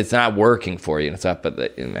this, and it's not working for you. And it's not.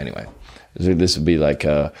 But anyway, this would be like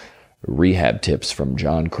rehab tips from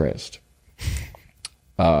John Christ.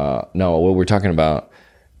 No, what we're talking about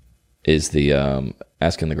is the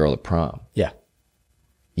asking the girl to prom. Yeah.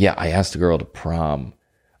 Yeah, I asked the girl to prom.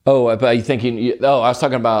 Oh, but you thinking? Oh, I was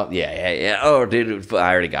talking about. Yeah. Oh, dude,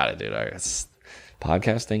 I already got it, dude.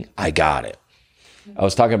 Podcasting, I got it. I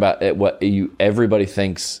was talking about what everybody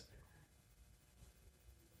thinks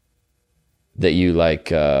that you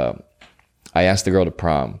like. I asked the girl to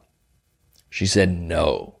prom. She said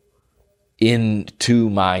no. Into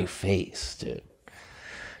my face, dude.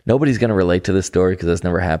 Nobody's going to relate to this story because that's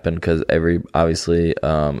never happened because obviously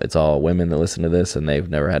it's all women that listen to this and they've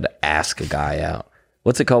never had to ask a guy out.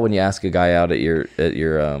 What's it called when you ask a guy out at your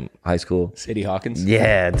high school? Sadie Hawkins?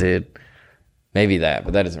 Yeah, dude. Maybe that,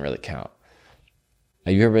 but that doesn't really count.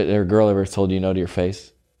 Have you ever a girl ever told you no to your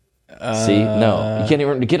face? See, no, you can't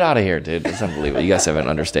even get out of here, dude. It's unbelievable. You guys haven't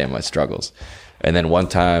understand my struggles. And then one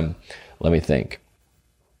time, let me think.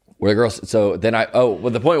 Where the girls? So then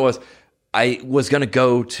the point was, I was gonna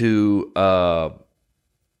go to. I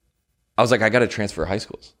was like, I got to transfer high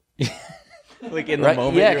schools. Like in the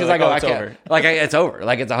moment, yeah, because I go, oh, I it's can't. over. Like it's over.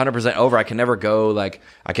 Like it's 100% over. I can never go. Like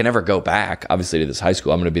I can never go back. Obviously, to this high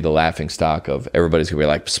school, I'm going to be the laughing stock of everybody's going to be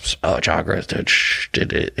like, "Oh, John Chris, dude,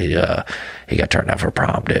 did it? He got turned out for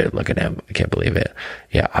prom, dude. Look at him. I can't believe it.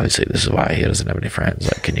 Yeah, obviously, this is why he doesn't have any friends.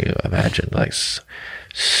 Like, can you imagine? Like,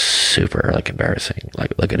 super like embarrassing.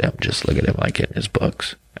 Like, look at him. Just look at him. Like in his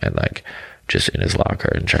books and like." Just in his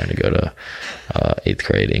locker and trying to go to 8th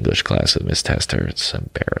grade English class with Miss Tester. It's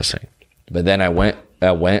embarrassing. But then I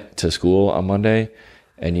went to school on Monday,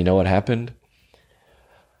 and you know what happened?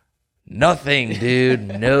 Nothing,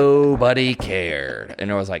 dude. Nobody cared.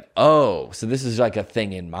 And I was like, oh, so this is like a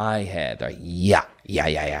thing in my head. Like, yeah.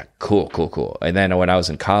 Cool. And then when I was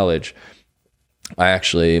in college, I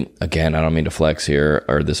actually, again, I don't mean to flex here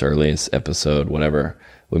or this earliest episode, whatever.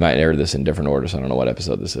 We might air this in different orders. I don't know what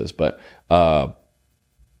episode this is, but I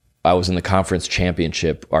was in the conference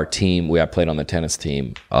championship. Our team, I played on the tennis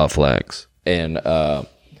team, Flex, and we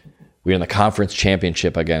were in the conference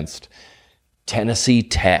championship against Tennessee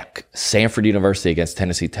Tech, Sanford University against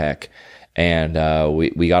Tennessee Tech, and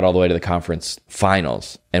we got all the way to the conference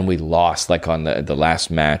finals, and we lost like on the last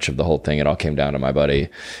match of the whole thing. It all came down to my buddy,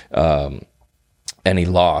 and he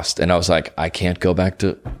lost, and I was like, I can't go back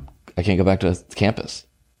to campus.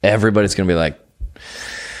 Everybody's going to be like,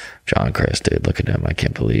 John Chris, dude, look at him. I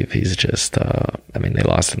can't believe he's just, they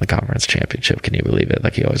lost in the conference championship. Can you believe it?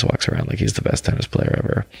 Like, he always walks around like he's the best tennis player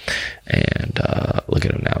ever. And look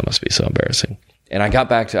at him now. It must be so embarrassing. And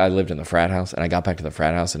I lived in the frat house, and I got back to the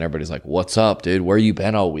frat house, and everybody's like, what's up, dude? Where you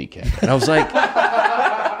been all weekend? And I was like,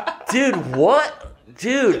 dude, what?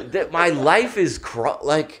 Dude, my life is,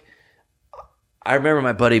 like, I remember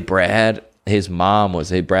my buddy Brad,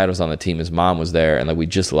 Brad was on the team. His mom was there, and like we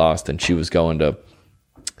just lost, and she was going to,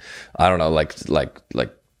 I don't know, like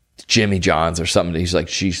Jimmy John's or something.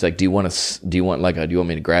 She's like, do you want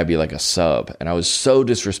me to grab you like a sub? And I was so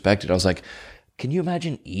disrespected. I was like, can you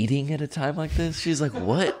imagine eating at a time like this? She's like,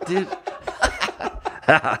 what, dude?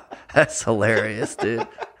 That's hilarious, dude.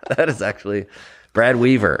 That is actually Brad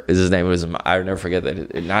Weaver is his name. I'll never forget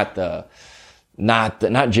that.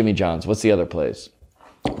 Not Jimmy John's. What's the other place?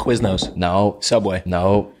 Quiznos. No. Subway.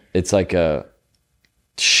 No. It's like a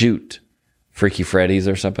Freaky Freddy's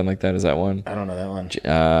or something like that. Is that one? I don't know that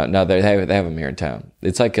one. No, they have them here in town.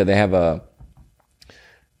 It's like they have a.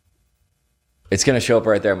 It's gonna show up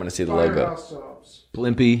right there. I'm gonna see the logo. Firehouse Subs.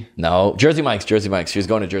 Blimpie. No, Jersey Mike's. She was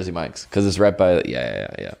going to Jersey Mike's because it's right by.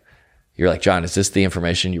 Yeah. You're like, John, is this the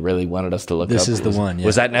information you really wanted us to look up? This is the one. Yeah.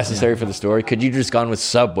 Was that necessary for the story? Could you just gone with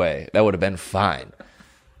Subway? That would have been fine.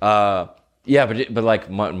 Yeah, but like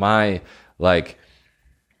my like,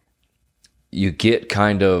 you get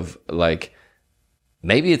kind of like,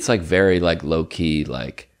 maybe it's like very like low key,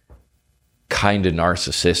 like kind of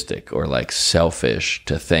narcissistic or like selfish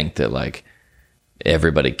to think that like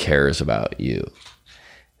everybody cares about you.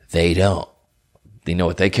 They don't. You know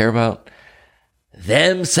what they care about?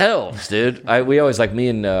 Themselves, dude. We always like me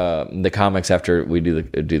and the comics after we do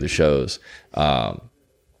the shows. The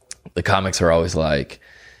comics are always like,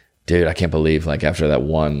 dude, I can't believe like after that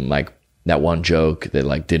one joke that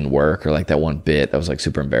like didn't work or like that one bit that was like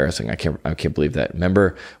super embarrassing. I can't believe that.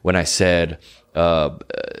 Remember when I said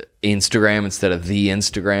Instagram instead of the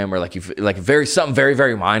Instagram, or like something very,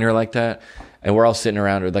 very minor like that. And we're all sitting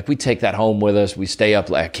around, or like we take that home with us. We stay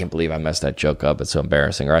up. Like, I can't believe I messed that joke up. It's so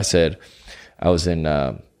embarrassing. Or I said I was in.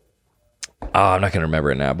 I'm not going to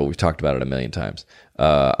remember it now, but we've talked about it a million times.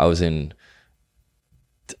 I was in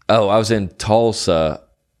Tulsa,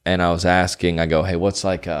 and I was asking. I go, hey, what's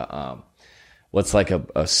like a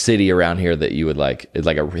city around here that you would like? It's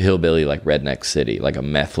like a hillbilly, like redneck city, like a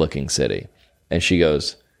meth looking city. And she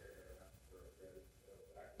goes,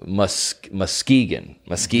 Muskegon,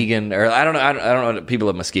 or I don't know. People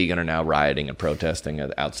of Muskegon are now rioting and protesting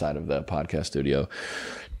outside of the podcast studio.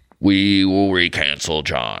 We will recancel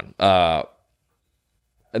John. And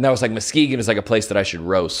that was like, Muskegon is like a place that I should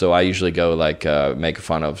roast. So I usually go like make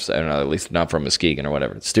fun of, I don't know, at least not from Muskegon or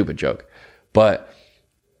whatever. Stupid joke. But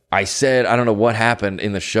I said, I don't know what happened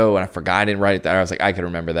in the show, and I forgot I didn't write it down. I was like, I can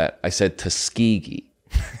remember that. I said Tuskegee.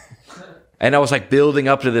 And I was like building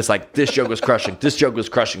up to this, like this joke was crushing. This joke was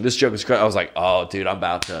crushing. This joke was crushing. I was like, oh, dude, I'm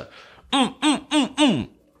about to.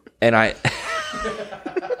 And I,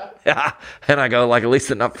 and I go like, at least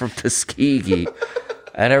enough from Tuskegee.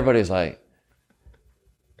 And everybody's like,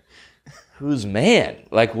 whose man?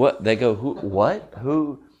 Like, what? They go, who, what?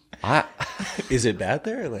 Who? Is it bad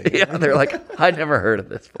there? Like, Yeah, they're like, I never heard of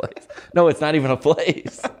this place. No, it's not even a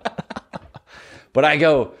place. But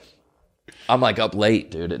I'm like up late,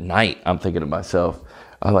 dude, at night. I'm thinking to myself,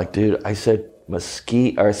 I'm like, dude, I said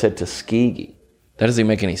Tuskegee. That doesn't even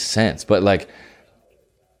make any sense. But like,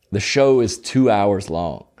 the show is 2 hours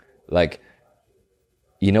long. Like,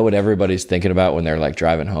 you know what everybody's thinking about when they're like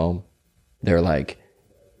driving home? They're like,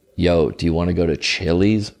 yo, do you want to go to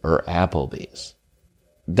Chili's or Applebee's?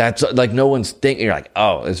 That's like, no one's thinking. You're like,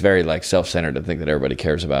 oh, it's very like self-centered to think that everybody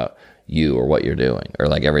cares about you or what you're doing, or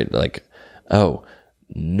like, oh,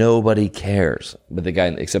 nobody cares. But the guy,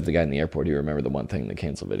 except the guy in the airport, you remember the one thing, the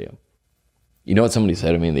cancel video. You know what somebody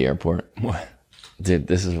said to me in the airport? What? Dude,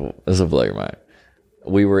 this will blow your mind.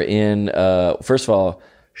 We were in, first of all,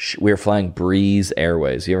 we were flying Breeze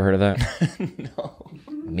Airways. You ever heard of that? No.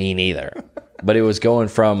 Me neither. But it was going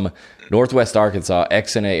from Northwest Arkansas,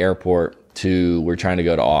 XNA Airport, to, we're trying to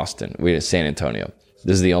go to Austin. We had San Antonio.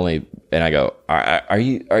 This is the only, and I go,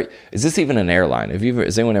 is this even an airline?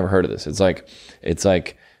 Has anyone ever heard of this? It's like,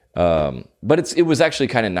 but it was actually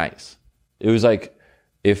kind of nice. It was like,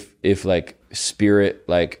 if like Spirit,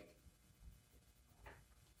 like,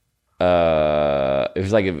 it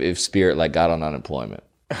was like if Spirit like got on unemployment.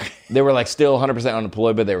 They were like still 100%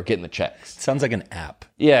 unemployed, but they were getting the checks. Sounds like an app.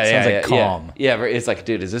 Yeah, Sounds like Calm. Yeah, it's like,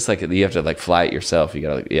 dude, is this like, you have to like fly it yourself? You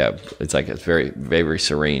gotta, yeah, it's like, it's very, very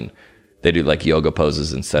serene. They do like yoga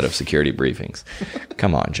poses instead of security briefings.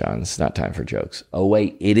 Come on, John, it's not time for jokes. Oh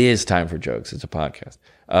wait, it is time for jokes. It's a podcast.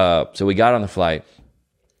 So we got on the flight,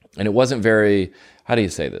 and it wasn't very, how do you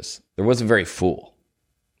say this? There wasn't very full.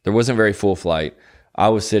 There wasn't very full flight. I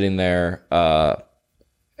was sitting there,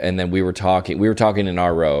 and then we were talking in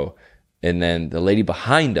our row, and then the lady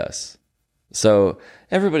behind us. So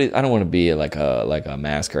everybody, I don't want to be like a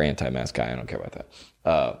mask or anti-mask guy. I don't care about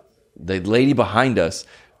that. The lady behind us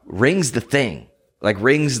rings the thing, and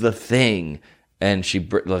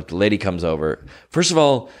the lady comes over. First of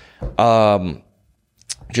all,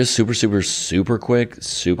 just super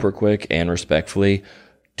quick and respectfully,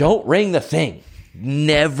 don't ring the thing.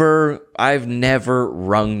 I've never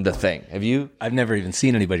rung the thing. Have you? I've never even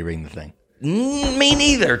seen anybody ring the thing. Me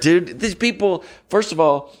neither, dude. These people, first of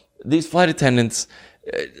all, these flight attendants,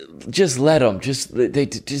 just let them. They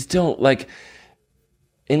just don't, like,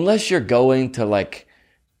 unless you're going to like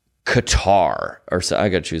Qatar or so. I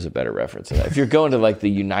gotta choose a better reference to that. If you're going to like the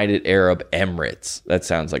United Arab Emirates, that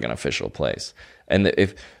sounds like an official place, and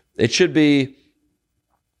if it should be.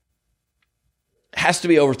 Has to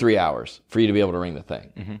be over 3 hours for you to be able to ring the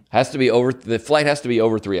thing. Mm-hmm. The flight has to be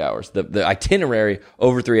over 3 hours. The itinerary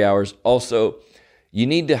over 3 hours. Also, you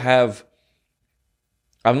need to have,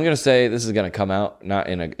 I'm going to say this is going to come out not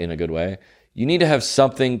in a good way. You need to have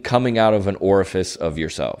something coming out of an orifice of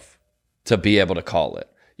yourself to be able to call it.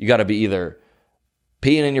 You got to be either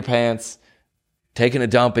peeing in your pants, taking a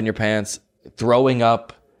dump in your pants, throwing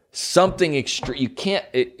up, something extreme. You can't,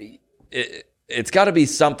 it's got to be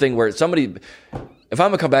something where somebody, if I'm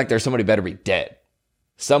going to come back there, somebody better be dead.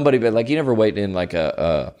 Somebody, but like, you never wait in like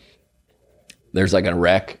there's like a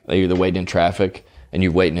wreck, like you're waiting in traffic, and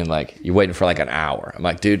you're waiting for like an hour. I'm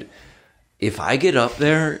like, dude, if I get up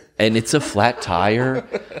there and it's a flat tire,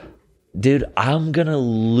 dude, I'm going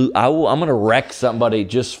to wreck somebody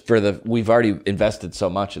just for we've already invested so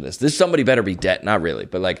much in this. This somebody better be dead. Not really,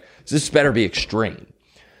 but like, this better be extreme.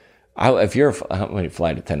 How many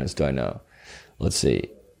flight attendants do I know? Let's see.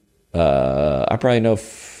 I probably know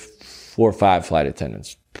 4 or 5 flight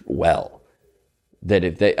attendants well. That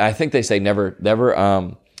if I think they say never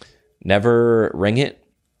ring it,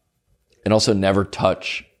 and also never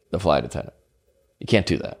touch the flight attendant. You can't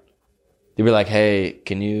do that. They'd be like, "Hey,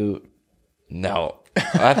 can you?" No,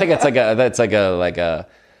 I think that's like a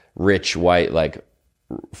rich white like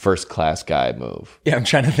first class guy move. Yeah, I'm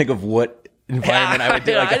trying to think of what environment I would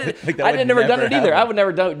do. I had never done it either. I would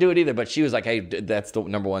never do it either. But she was like, "Hey, that's the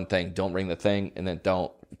number one thing. Don't ring the thing, and then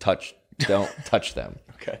don't touch them."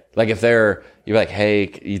 Okay. Like if you're like,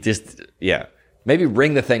 "Hey, you just maybe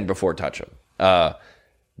ring the thing before touch them."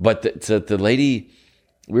 But the lady,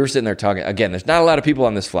 we were sitting there talking. Again, there's not a lot of people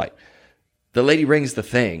on this flight. The lady rings the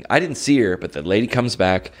thing. I didn't see her, but the lady comes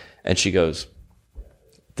back and she goes,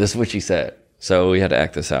 "This is what she said." So we had to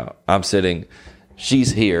act this out. I'm sitting.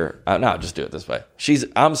 She's here. No, I'll just do it this way.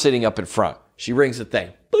 I'm sitting up in front. She rings the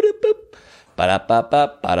thing. It's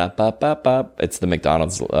the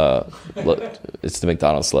McDonald's. It's the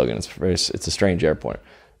McDonald's slogan. It's a strange airport,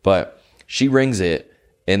 but she rings it,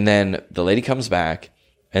 and then the lady comes back,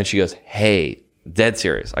 and she goes, "Hey," dead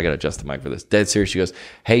serious. I gotta adjust the mic for this. Dead serious. She goes,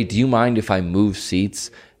 "Hey, do you mind if I move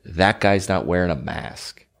seats that guy's not wearing a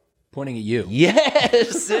mask. Pointing at you.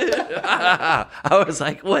 Yes, dude. I was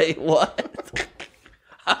like, wait, what?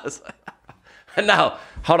 I was like, no,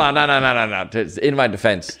 hold on, no. In my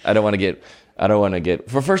defense, I don't want to get.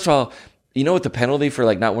 First of all, you know what the penalty for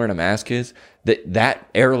like not wearing a mask is? That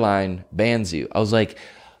airline bans you. I was like,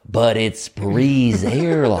 but it's Breeze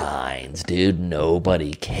Airlines, dude.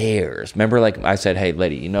 Nobody cares. Remember, like I said, hey,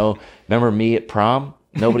 lady, remember me at prom?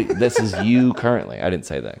 Nobody. This is you currently. I didn't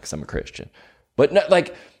say that because I'm a Christian, but no,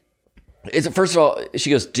 like. First of all,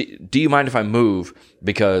 she goes, do you mind if I move?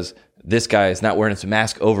 Because this guy is not wearing his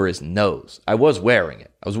mask over his nose. I was wearing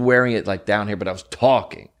it. I was wearing it like down here, but I was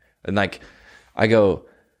talking. And like, I go,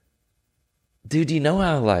 dude, do you know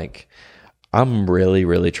how like, I'm really,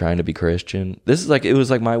 really trying to be Christian? It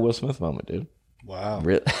was like my Will Smith moment, dude. Wow.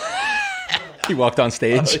 Really? He walked on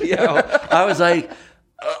stage. I was like,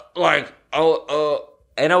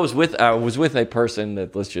 and I was with a person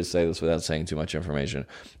that, let's just say this without saying too much information.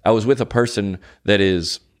 I was with a person that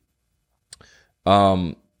is,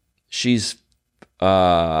 she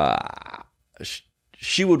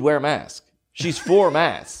would wear a mask. She's for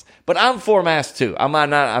masks, but I'm for masks too. I'm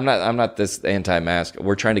not this anti-mask.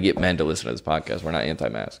 We're trying to get men to listen to this podcast. We're not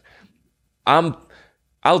anti-mask. I'll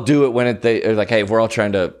do it when they're like, hey, if we're all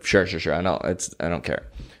trying to, sure. I know I don't care.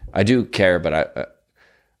 I do care, but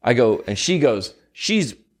I go, and she goes,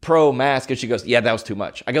 she's pro mask, and she goes, yeah, that was too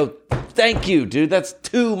much. I go, thank you, dude, that's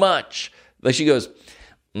too much. Like she goes,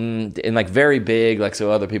 and like very big, like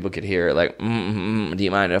so other people could hear it. Like, do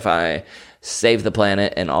you mind if I save the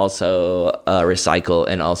planet and also recycle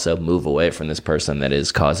and also move away from this person that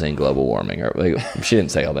is causing global warming? Or like, she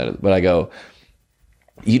didn't say all that, but I go,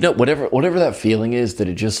 whatever that feeling is, that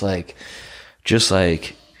it just like.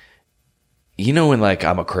 When like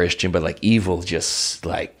I'm a Christian, but like evil just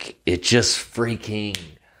like it just freaking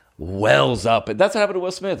wells up. And that's what happened to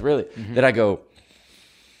Will Smith, really. Mm-hmm. That I go,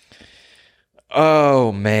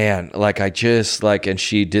 oh man, like I just like, and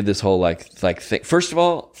she did this whole like thing. First of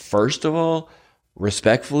all,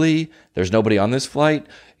 respectfully, there's nobody on this flight.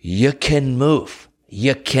 You can move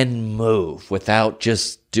without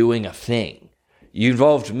just doing a thing. You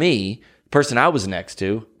involved me, the person I was next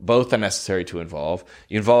to, both unnecessary to involve.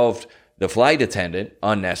 You involved the flight attendant,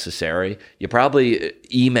 unnecessary. You probably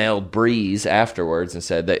emailed Breeze afterwards and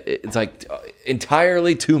said that it's like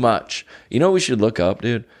entirely too much. You know what we should look up,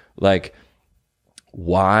 dude? Like,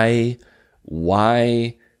 why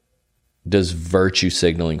does virtue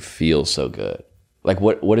signaling feel so good? Like,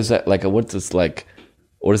 what is that? Like, what is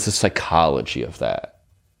the psychology of that?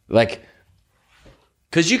 Like,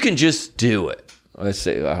 because you can just do it. Let's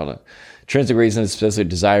say, hold on. Intrinsic reason is especially a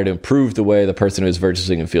desire to improve the way the person who is virtue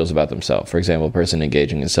signaling feels about themselves. For example, a person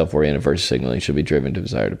engaging in self-oriented virtue signaling should be driven to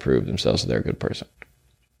desire to prove themselves that they're a good person.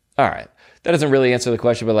 All right. That doesn't really answer the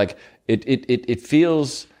question, but like it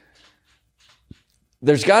feels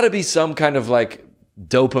there's got to be some kind of like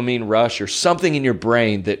dopamine rush or something in your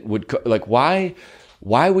brain that would like why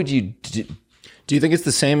would you do you think it's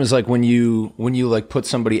the same as like when you like put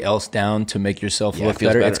somebody else down to make yourself look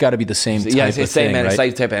better? It's got to be the same type it's the of same thing, right?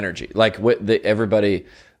 Same type of energy. Like everybody,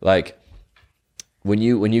 like when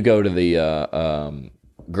you go to the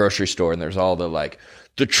grocery store and there's all the like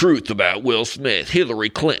the truth about Will Smith, Hillary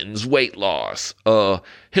Clinton's weight loss,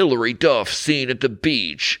 Hillary Duff seen at the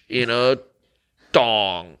beach in a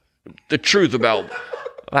thong, the truth about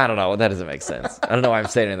I don't know, that doesn't make sense. I don't know why I'm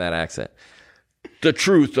saying it in that accent. The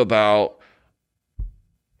truth about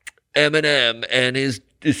Eminem and his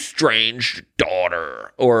estranged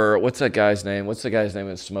daughter, or what's that guy's name? What's the guy's name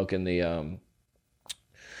that's smoking the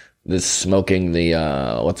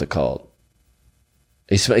what's it called?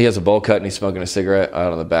 He has a bowl cut and he's smoking a cigarette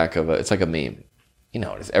out on the back of it's like a meme. You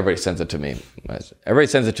know, everybody sends it to me. Everybody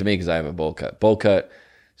sends it to me because I have a bowl cut. Bowl cut.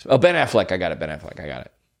 Oh, Ben Affleck. I got it. Ben Affleck. I got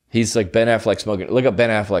it. He's like Ben Affleck smoking. Look up Ben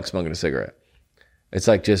Affleck smoking a cigarette. It's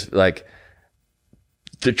like just like.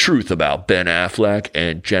 The truth about Ben Affleck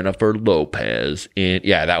and Jennifer Lopez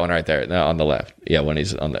that one right there, on the left. Yeah, when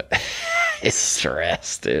he's on the it's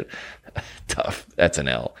stressed, dude. Tough. That's an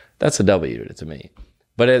L. That's a W to me.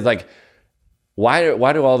 But it's like why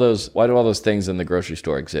do all those things in the grocery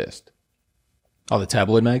store exist? All the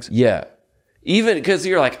tabloid mags? Yeah. Even because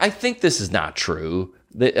you're like, I think this is not true.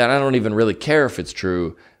 And I don't even really care if it's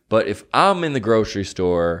true. But if I'm in the grocery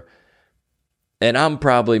store and I'm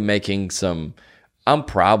probably making some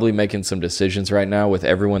decisions right now with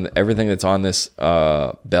everything that's on this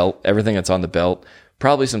belt, everything that's on the belt,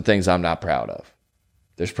 probably some things I'm not proud of.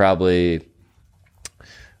 There's probably,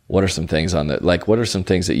 what are some things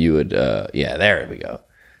that you would, there we go.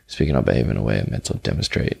 Speaking of behaving in a way meant to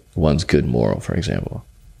demonstrate one's good moral, for example.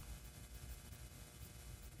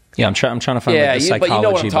 Yeah, I'm trying to find like the psychology but you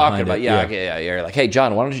know what I'm talking about. it. Yeah. You're like, hey,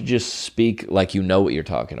 John, why don't you just speak like you know what you're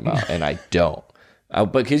talking about? And I don't.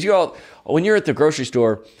 Because when you're at the grocery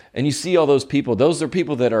store and you see all those people, those are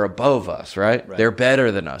people that are above us, right? They're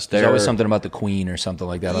better than us. There's always something about the queen or something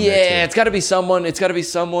like that. Yeah, it's got to be someone. It's got to be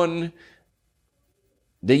someone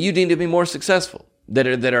that you deem to be more successful. That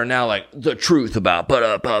are now like the truth about but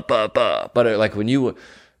like when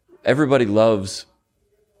everybody loves.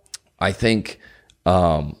 I think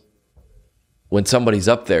when somebody's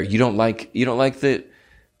up there, you don't like that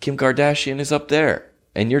Kim Kardashian is up there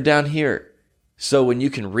and you're down here. So when you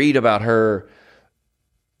can read about her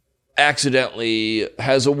accidentally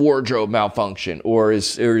has a wardrobe malfunction or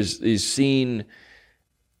is seen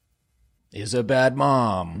is a bad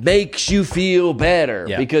mom, makes you feel better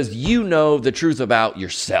because you know the truth about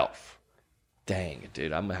yourself. Dang it,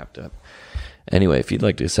 dude. I'm going to have to. Anyway, if you'd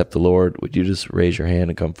like to accept the Lord, would you just raise your hand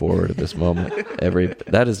and come forward at this moment?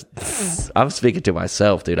 I'm speaking to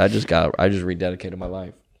myself, dude. I just rededicated my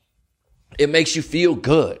life. It makes you feel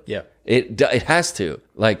good. Yeah. It has to.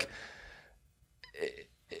 When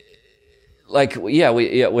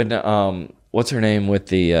what's her name with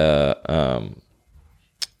the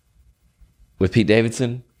with Pete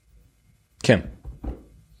Davidson? Kim.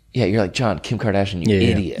 Yeah, you're like, John, Kim Kardashian, you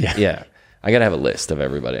idiot. Yeah. I got to have a list of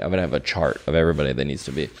everybody. I'm going to have a chart of everybody that needs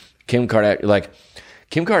to be. Kim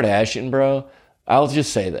Kardashian, bro, I'll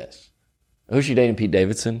just say this. Who's she dating, Pete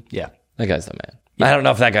Davidson? Yeah. That guy's the man. Yeah. I don't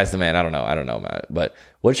know if that guy's the man. I don't know about it. But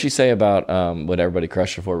what did she say about what everybody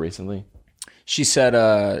crushed her for recently? She said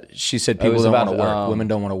people don't want to work. Women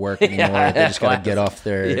don't want to work anymore. They just got to get off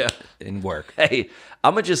there and work. Hey,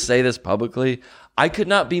 I'm going to just say this publicly. I could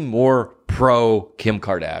not be more pro Kim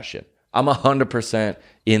Kardashian. I'm 100%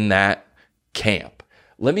 in that camp.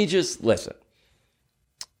 Let me just listen.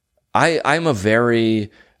 I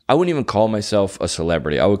wouldn't even call myself a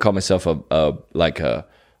celebrity. I would call myself a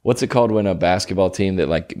what's it called when a basketball team that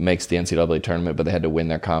like makes the NCAA tournament but they had to win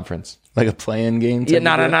their conference? Like a play-in game? Yeah,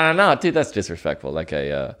 no, dude, that's disrespectful. Like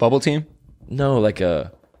a bubble team? No, like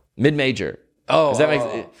a mid-major. Oh, does that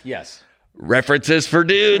make yes. References for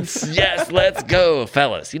dudes. Yes, let's go,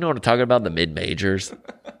 fellas. You know what I'm talking about? The mid-majors.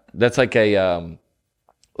 That's like a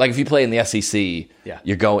like if you play in the SEC,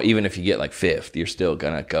 you're going, even if you get like fifth, you're still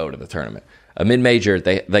gonna go to the tournament. A mid-major,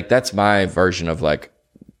 that's my version of like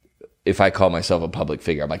if I call myself a public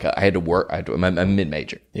figure. I'm like, I had to work. I'm a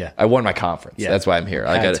mid-major. Yeah, I won my conference. Yeah. That's why I'm here.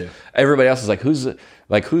 Like everybody else is like, who's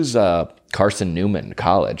Carson Newman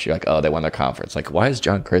College? You're like, oh, they won their conference. Like, why is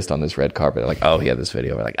John Christ on this red carpet? They're like, oh, he had this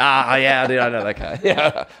video. We're like, yeah, dude, I know that guy.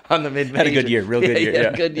 Yeah, on the mid-major. Had a good year, real good year.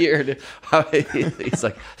 Yeah, good year. Dude. He's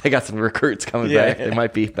like, they got some recruits coming back. Yeah. They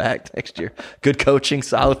might be back next year. Good coaching,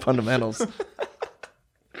 solid fundamentals.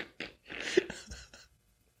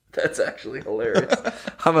 That's actually hilarious.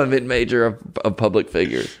 I'm a mid-major of public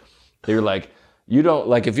figures. You're like, you don't,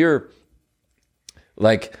 like, if you're,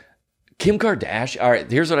 like, Kim Kardashian, all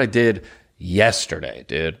right, here's what I did yesterday,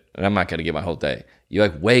 dude. And I'm not going to get my whole day. You,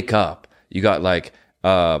 like, wake up. You got, like,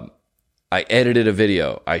 I edited a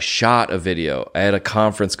video. I shot a video. I had a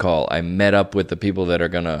conference call. I met up with the people that are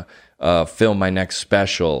going to film my next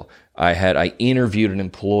special. I interviewed an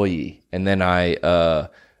employee. And then I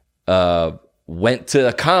went to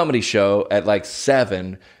a comedy show at like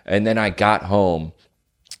 7, and then I got home,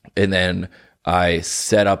 and then I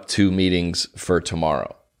set up 2 meetings for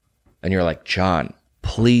tomorrow. And you're like, John,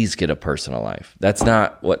 please get a personal life. That's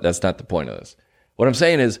not the point of this. What I'm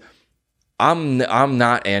saying is, I'm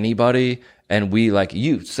not anybody, and we, like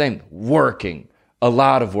you, same, working, a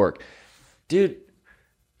lot of work. Dude,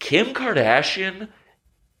 Kim Kardashian's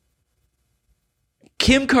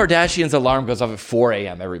alarm goes off at 4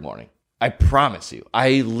 a.m. every morning. I promise you.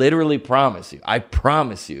 I literally promise you. I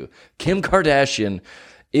promise you. Kim Kardashian,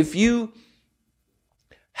 if you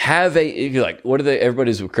have if you're like,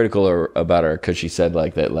 everybody's critical about her because she said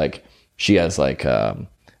like that, like she has like,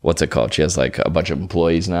 what's it called? She has like a bunch of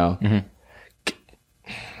employees now. Mm-hmm.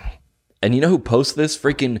 And you know who posts this?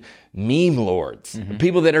 Freaking meme lords. Mm-hmm.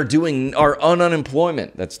 People that are on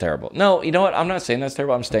unemployment. That's terrible. No, you know what? I'm not saying that's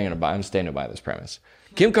terrible. I'm standing by this premise.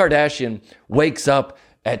 Kim Kardashian wakes up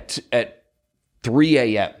at 3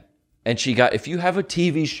 a.m. and if you have a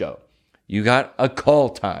TV show, you got a call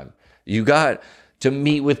time, you got to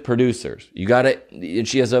meet with producers, and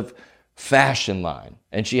she has a fashion line,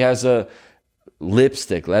 and she has a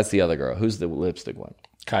lipstick. That's the other girl. Who's the lipstick one?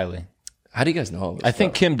 Kylie. How do you guys know all this I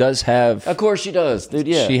think Kim does have. Of course she does, dude.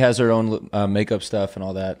 Yeah, she has her own makeup stuff and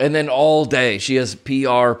all that. And then all day she has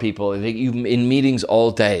PR people in meetings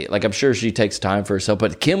all day. Like I'm sure she takes time for herself.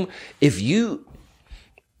 But Kim, if you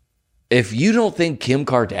don't think Kim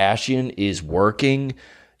Kardashian is working,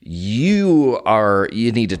 you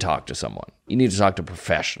need to talk to someone. You need to talk to a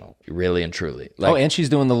professional, really and truly. Like, and she's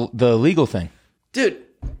doing the legal thing, dude.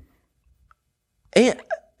 And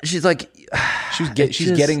she's like, she's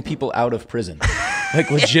getting people out of prison,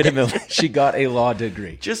 like legitimately. She got a law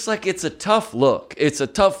degree. Just like it's a tough look. It's a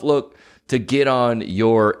tough look to get on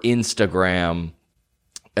your Instagram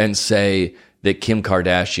and say that Kim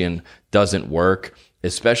Kardashian doesn't work,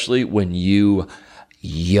 especially when you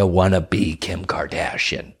want to be Kim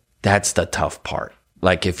Kardashian. That's the tough part.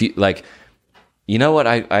 Like if you like, you know what?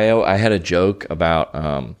 I had a joke about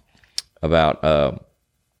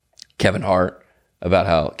Kevin Hart, about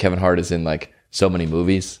how Kevin Hart is in like so many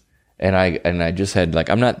movies, and I just had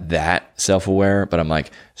like, I'm not that self-aware, but I'm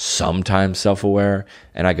like sometimes self-aware,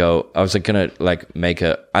 and I was like gonna like make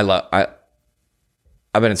I've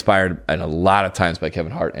been inspired and a lot of times by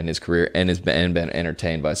Kevin Hart and his career, and been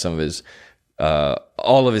entertained by some of his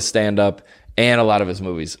all of his stand-up and a lot of his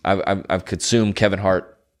movies. I've consumed Kevin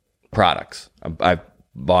Hart products. I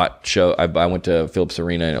bought show. I went to Phillips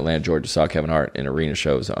Arena in Atlanta, Georgia, saw Kevin Hart in arena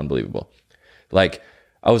show. It was unbelievable. Like,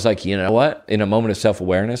 I was like, you know what? In a moment of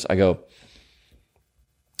self-awareness, I go,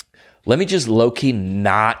 let me just low-key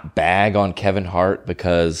not bag on Kevin Hart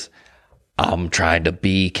because I'm trying to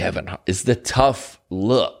be Kevin Hart. It's the tough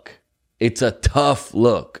look. It's a tough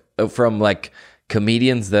look from like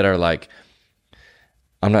comedians that are like,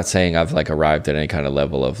 I'm not saying I've like arrived at any kind of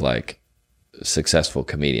level of like successful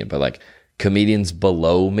comedian, but like comedians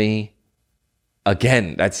below me,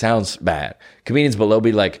 again, that sounds bad. Comedians below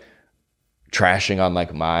me, like, trashing on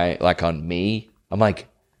like on me. I'm like,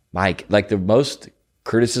 Mike, like the most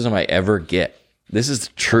criticism I ever get, this is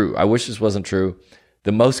true. I wish this wasn't true.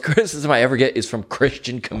 The most criticism I ever get is from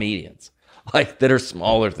Christian comedians, like that are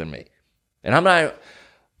smaller than me. And I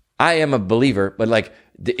am a believer, but like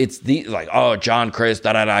it's the like, oh, John Chris,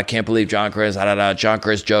 da da da, I can't believe John Chris, da da da, John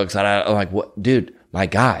Chris jokes, da da da. I'm like, what, dude, my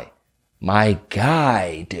guy,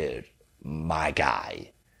 dude, my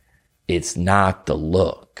guy. It's not the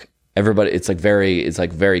look. Everybody, it's like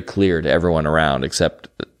very clear to everyone around except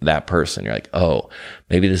that person. You're like, oh,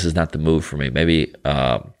 maybe this is not the move for me. Maybe,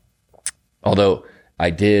 although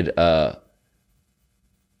I did,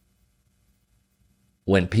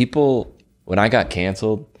 when I got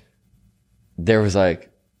canceled, there was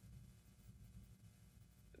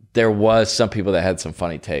some people that had some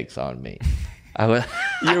funny takes on me. You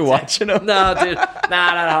were watching them? No, dude.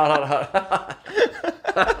 No.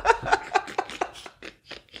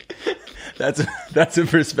 That's a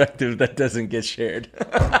perspective that doesn't get shared.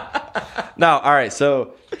 No, all right.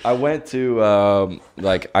 So I went to I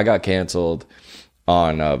got canceled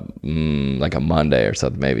on like a Monday or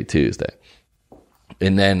something, maybe Tuesday,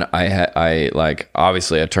 and then I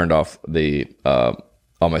obviously I turned off the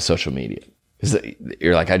all my social media.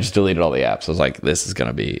 You're like, I just deleted all the apps. I was like, this is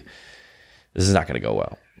not gonna go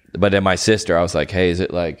well. But then my sister, I was like, hey, is it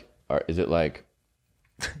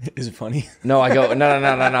funny? No, I go,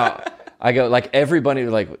 no. I go, like, everybody,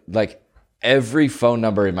 like every phone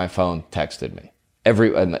number in my phone texted me.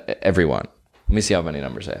 Everyone. Let me see how many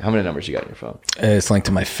numbers I have. How many numbers you got in your phone? It's linked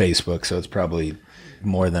to my Facebook, so it's probably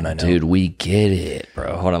more than I know. Dude, we get it,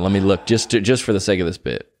 bro. Hold on, let me look just for the sake of this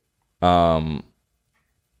bit. You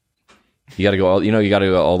got to go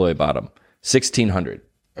all the way bottom. 1,600.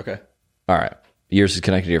 Okay. All right. Yours is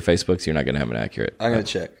connected to your Facebook, so you're not going to have an accurate. I'm going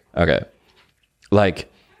to check. Okay.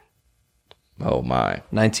 Like, oh my.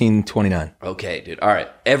 1929. Okay, dude. All right.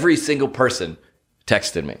 Every single person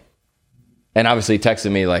texted me, and obviously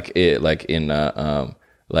texted me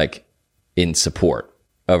in support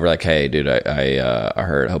over like, hey, dude, I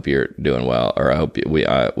heard. Hope you're doing well, or I hope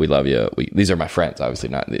we love you. These are my friends, obviously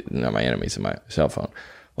not my enemies in my cell phone.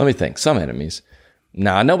 Let me think. Some enemies.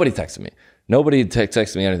 Nah, nobody texted me. Nobody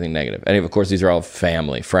texted me anything negative. And of course, these are all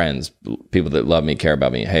family, friends, people that love me, care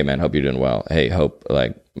about me. Hey, man, hope you're doing well. Hey, hope,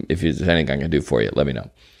 like, if there's anything I can do for you, let me know.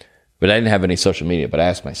 But I didn't have any social media. But I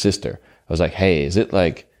asked my sister. I was like, hey, is it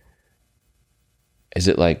like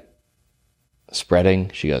spreading?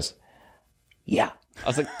 She goes, yeah. I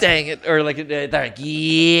was like, dang it. Or like, they're like,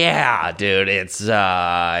 yeah, dude, it's,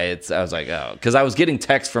 I was like, oh. Because I was getting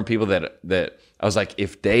texts from people that I was like,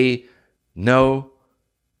 if they know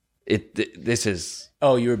this is...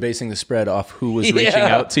 Oh, you were basing the spread off who was reaching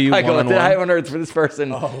out to you I go, one-on-one? I haven't heard from this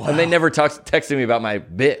person. Oh, wow. And they never texted me about my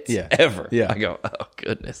bits ever. Yeah. I go, oh,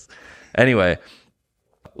 goodness. Anyway,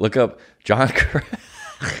 look up John Chris.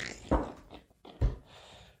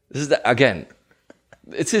 This is, again,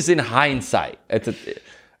 it's just in hindsight.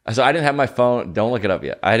 So I didn't have my phone. Don't look it up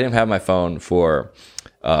yet. I didn't have my phone for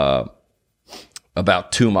about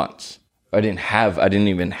 2 months. I didn't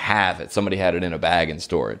even have it. Somebody had it in a bag in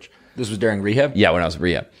storage. This was during rehab? Yeah, when I was in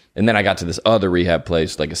rehab. And then I got to this other rehab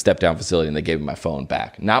place, like a step-down facility, and they gave me my phone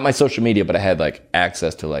back. Not my social media, but I had like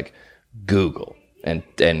access to like Google, and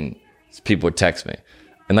people would text me.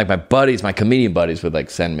 And like my comedian buddies would like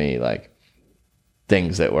send me like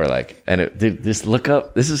things that were like, and just look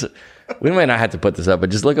up, we might not have to put this up, but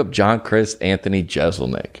just look up John Chris Anthony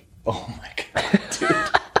Jeselnik. Oh my God, dude.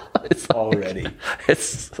 It's already.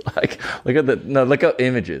 It's like, look up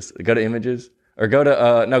images. Go to images. Or go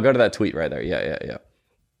to, go to that tweet right there. Yeah.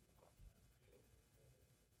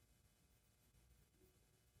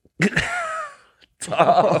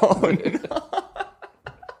 Oh, no.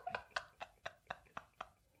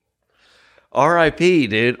 R.I.P.,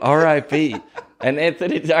 dude. R.I.P. And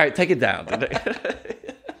Anthony, all right, take it down. Okay.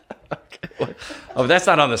 Oh, that's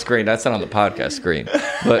not on the screen. That's not on the podcast screen.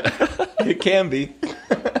 But it can be.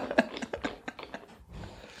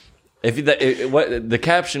 What the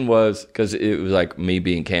caption was, because it was like me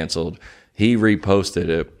being canceled, he reposted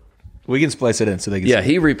it. We can splice it in so they can. Yeah,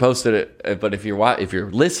 he reposted it. But if you're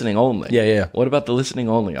listening only, yeah. What about the listening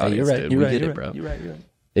only audience? You're right. Dude? You're We right, get you're it, right, bro. You're right.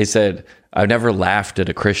 They said, "I've never laughed at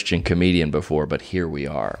a Christian comedian before, but here we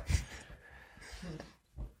are."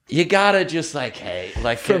 You gotta just like, hey,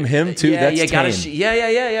 like from him too. Yeah, that's you gotta. tame.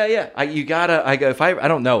 Yeah. You gotta. I go, if I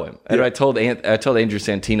don't know him, and Yeah. I told Andrew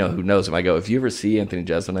Santino, who knows him, I go, if you ever see Anthony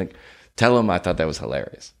Jeselnik, tell him I thought that was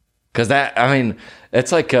hilarious, because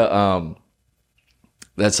it's like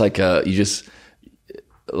you just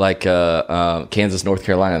like Kansas, North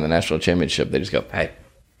Carolina in the national championship. They just go, hey,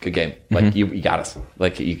 good game, like you got us,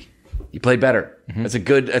 like you played better. That's a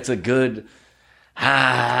good.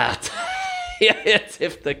 Yeah,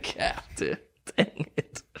 tip the cap, dude. Dang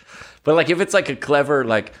it. But like, if it's like it's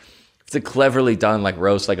a cleverly done like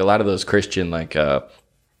roast, like a lot of those Christian, like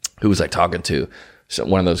who was I talking to? So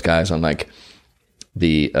one of those guys on like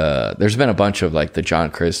there's been a bunch of like the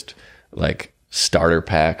John Christ like starter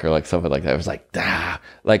pack or like something like that. It was like,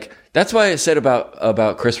 like that's why I said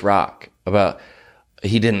about Chris Rock, about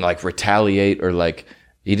he didn't like retaliate or like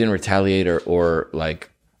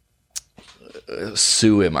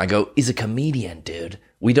sue him. I go, he's a comedian, dude.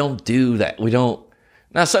 We don't do that. We don't.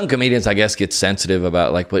 Now, some comedians, I guess, get sensitive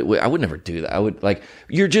about like, but I would never do that. I would like,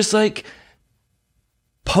 you're just like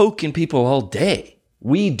poking people all day.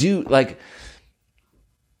 We do like,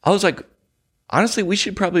 I was like, honestly, we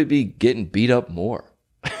should probably be getting beat up more.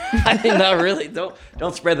 I mean, not really.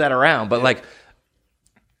 Don't spread that around. But like,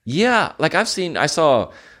 yeah, like let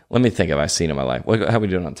me think if I've seen in my life. How are we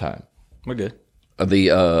doing on time? We're good.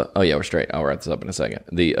 We're straight. I'll wrap this up in a second.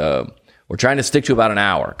 We're trying to stick to about an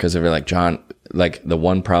hour, because if you're like, John, like the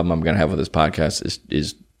one problem I'm going to have with this podcast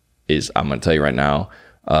is I'm going to tell you right now,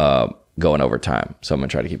 going over time. So I'm going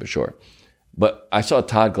to try to keep it short. But I saw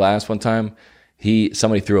Todd Glass one time.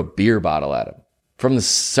 Somebody threw a beer bottle at him from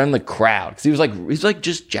the crowd, because he was like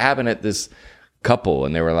just jabbing at this couple,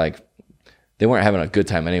 and they weren't having a good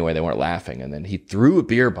time anyway. They weren't laughing, and then he threw a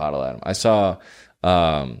beer bottle at him. I saw.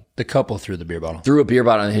 The couple threw the beer bottle.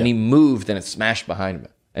 And he moved, and it smashed behind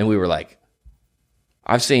him. And we were like,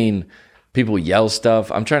 I've seen people yell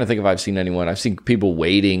stuff. I'm trying to think if I've seen anyone. I've seen people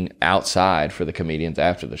waiting outside for the comedians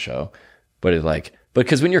after the show. But it's like,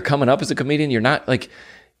 because when you're coming up as a comedian, you're not good.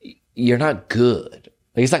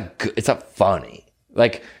 Like, it's not good. It's not funny.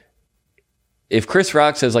 Like, if Chris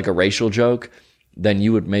Rock says like a racial joke, then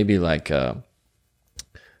you would maybe like,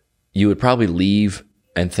 you would probably leave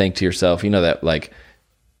and think to yourself, that like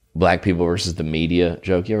black people versus the media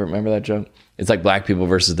joke. You ever remember that joke? It's like black people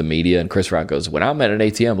versus the media. And Chris Rock goes, when I'm at an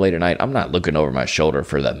ATM late at night, I'm not looking over my shoulder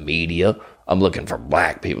for the media. I'm looking for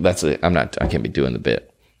black people. I can't be doing the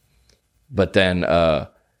bit. But then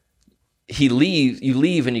you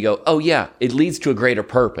leave and you go, oh yeah, it leads to a greater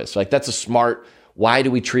purpose. Like, that's a smart, why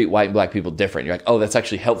do we treat white and black people different? You're like, oh, that's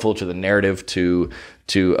actually helpful to the narrative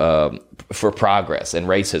for progress and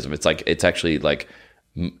racism. It's like, it's actually like,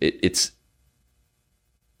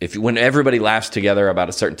 when everybody laughs together about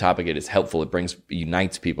a certain topic, it is helpful. It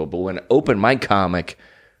unites people. But when an open mic comic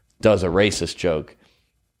does a racist joke,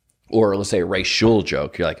 or let's say a racial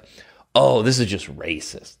joke, you're like, oh, this is just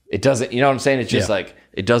racist. It doesn't, you know what I'm saying? It's just like,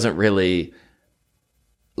 it doesn't really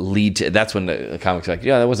lead to, that's when the comic's like,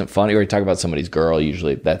 yeah, that wasn't funny. Or you talk about somebody's girl,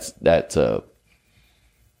 usually that's I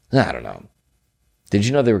don't know. Did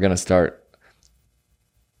you know they were going to start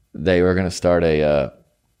a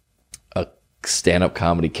stand-up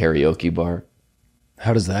comedy karaoke bar?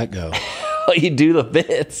 How does that go? Well, you do the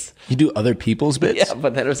bits. You do other people's bits? Yeah,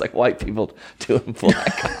 but then it was like white people doing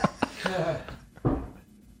black.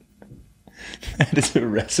 That is a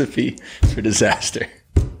recipe for disaster.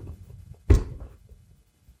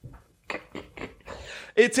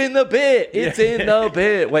 It's in the bit. It's in the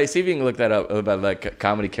bit. Wait, see if you can look that up about like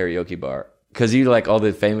comedy karaoke bar. Because you like all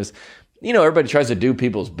the famous, everybody tries to do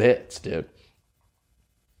people's bits, dude.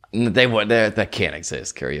 That can't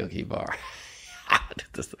exist, karaoke bar.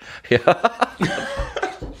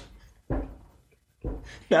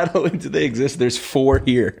 Not only do they exist, there's 4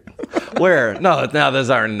 here. Where? No, those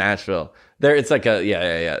aren't in Nashville. There, it's like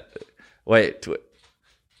yeah. Wait,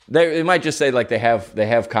 it might just say like they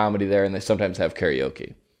have comedy there, and they sometimes have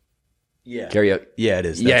karaoke. Yeah, karaoke. Yeah, it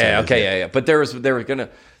is. Yeah. But they're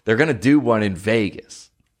gonna do one in Vegas.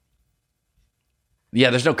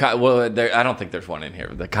 Yeah, there's no. I don't think there's one in here.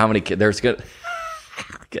 The comedy kid. There's good.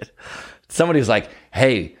 Somebody was like,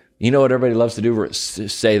 "Hey, you know what everybody loves to do?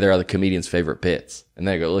 Say they're the comedian's favorite bits." And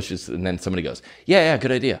they go, and then somebody goes, yeah,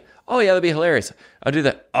 good idea. Oh, yeah, that'd be hilarious. I'll do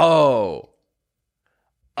that. Oh,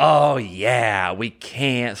 yeah, we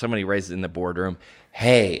can't. Somebody raised it in the boardroom.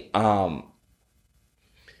 Hey,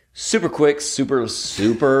 super quick, super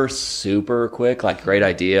quick, like great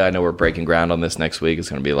idea. I know we're breaking ground on this next week. It's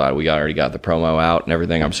going to be a lot. We already got the promo out and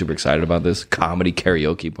everything. I'm super excited about this comedy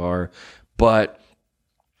karaoke bar. But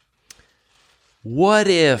what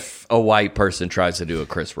if a white person tries to do a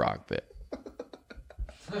Chris Rock bit?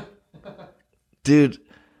 Dude.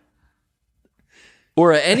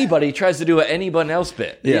 Or anybody tries to do anyone else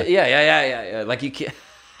bit. Yeah. Like you can't.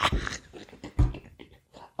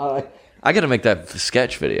 I got to make that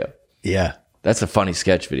sketch video. Yeah. That's a funny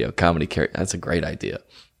sketch video. Comedy karaoke. That's a great idea.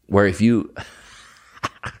 Where if you...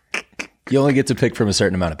 You only get to pick from a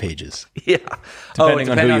certain amount of pages. Yeah. Depending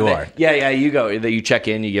on who you are. Yeah. You go. You check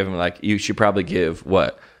in. You give them like... You should probably give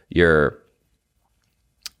what? Your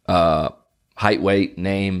height, weight,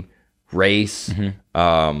 name, race,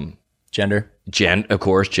 gender, of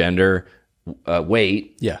course, gender,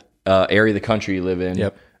 weight, area of the country you live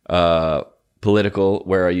in, political,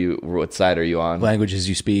 where are you, what side are you on, languages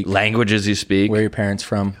you speak, where your parents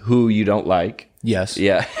from, who you don't like, yeah,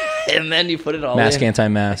 and then you put it all mask, in.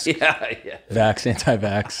 Anti-mask, yeah, vax,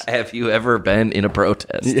 anti-vax. Have you ever been in a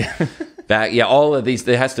protest? Yeah. All of these,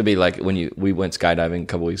 there has to be like when we went skydiving a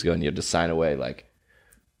couple weeks ago and you had to sign away like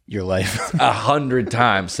your life 100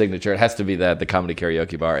 times signature. It has to be that the comedy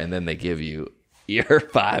karaoke bar, and then they give you your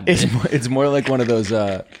 5 minutes. It's more like one of those.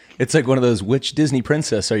 It's like one of those. Which Disney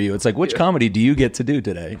princess are you? It's like which comedy do you get to do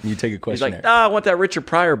today? And you take a questionnaire. He's like, I want that Richard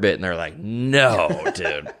Pryor bit, and they're like, no,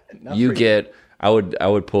 dude. You get. I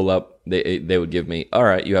would pull up. They would give me. All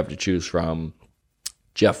right, you have to choose from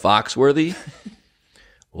Jeff Foxworthy,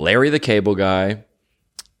 Larry the Cable Guy,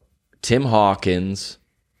 Tim Hawkins,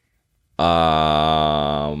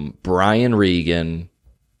 Brian Regan,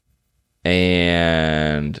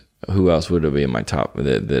 and who else would it be in my top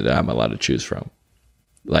that I'm allowed to choose from?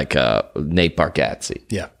 Like Nate Bargatze.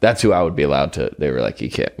 Yeah. That's who I would be allowed to. They were like,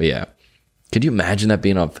 you can't. Yeah. Could you imagine that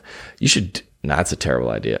being on? You should. Nah, that's a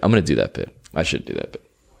terrible idea. I'm going to do that bit. I should do that bit.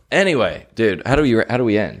 Anyway, dude, how do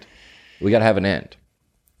we end? We got to have an end.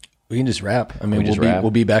 We can just wrap. I mean,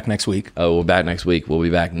 we'll be back next week. Oh, we'll be back next week. We'll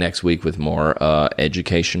be back next week with more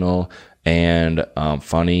educational and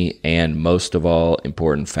funny and most of all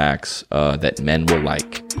important facts that men will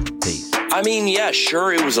like. Peace. I mean, yeah,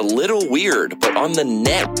 sure, it was a little weird, but on the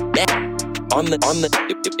net,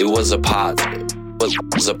 it was a positive.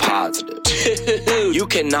 It was a positive. You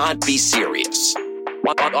cannot be serious.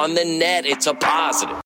 On the net, it's a positive.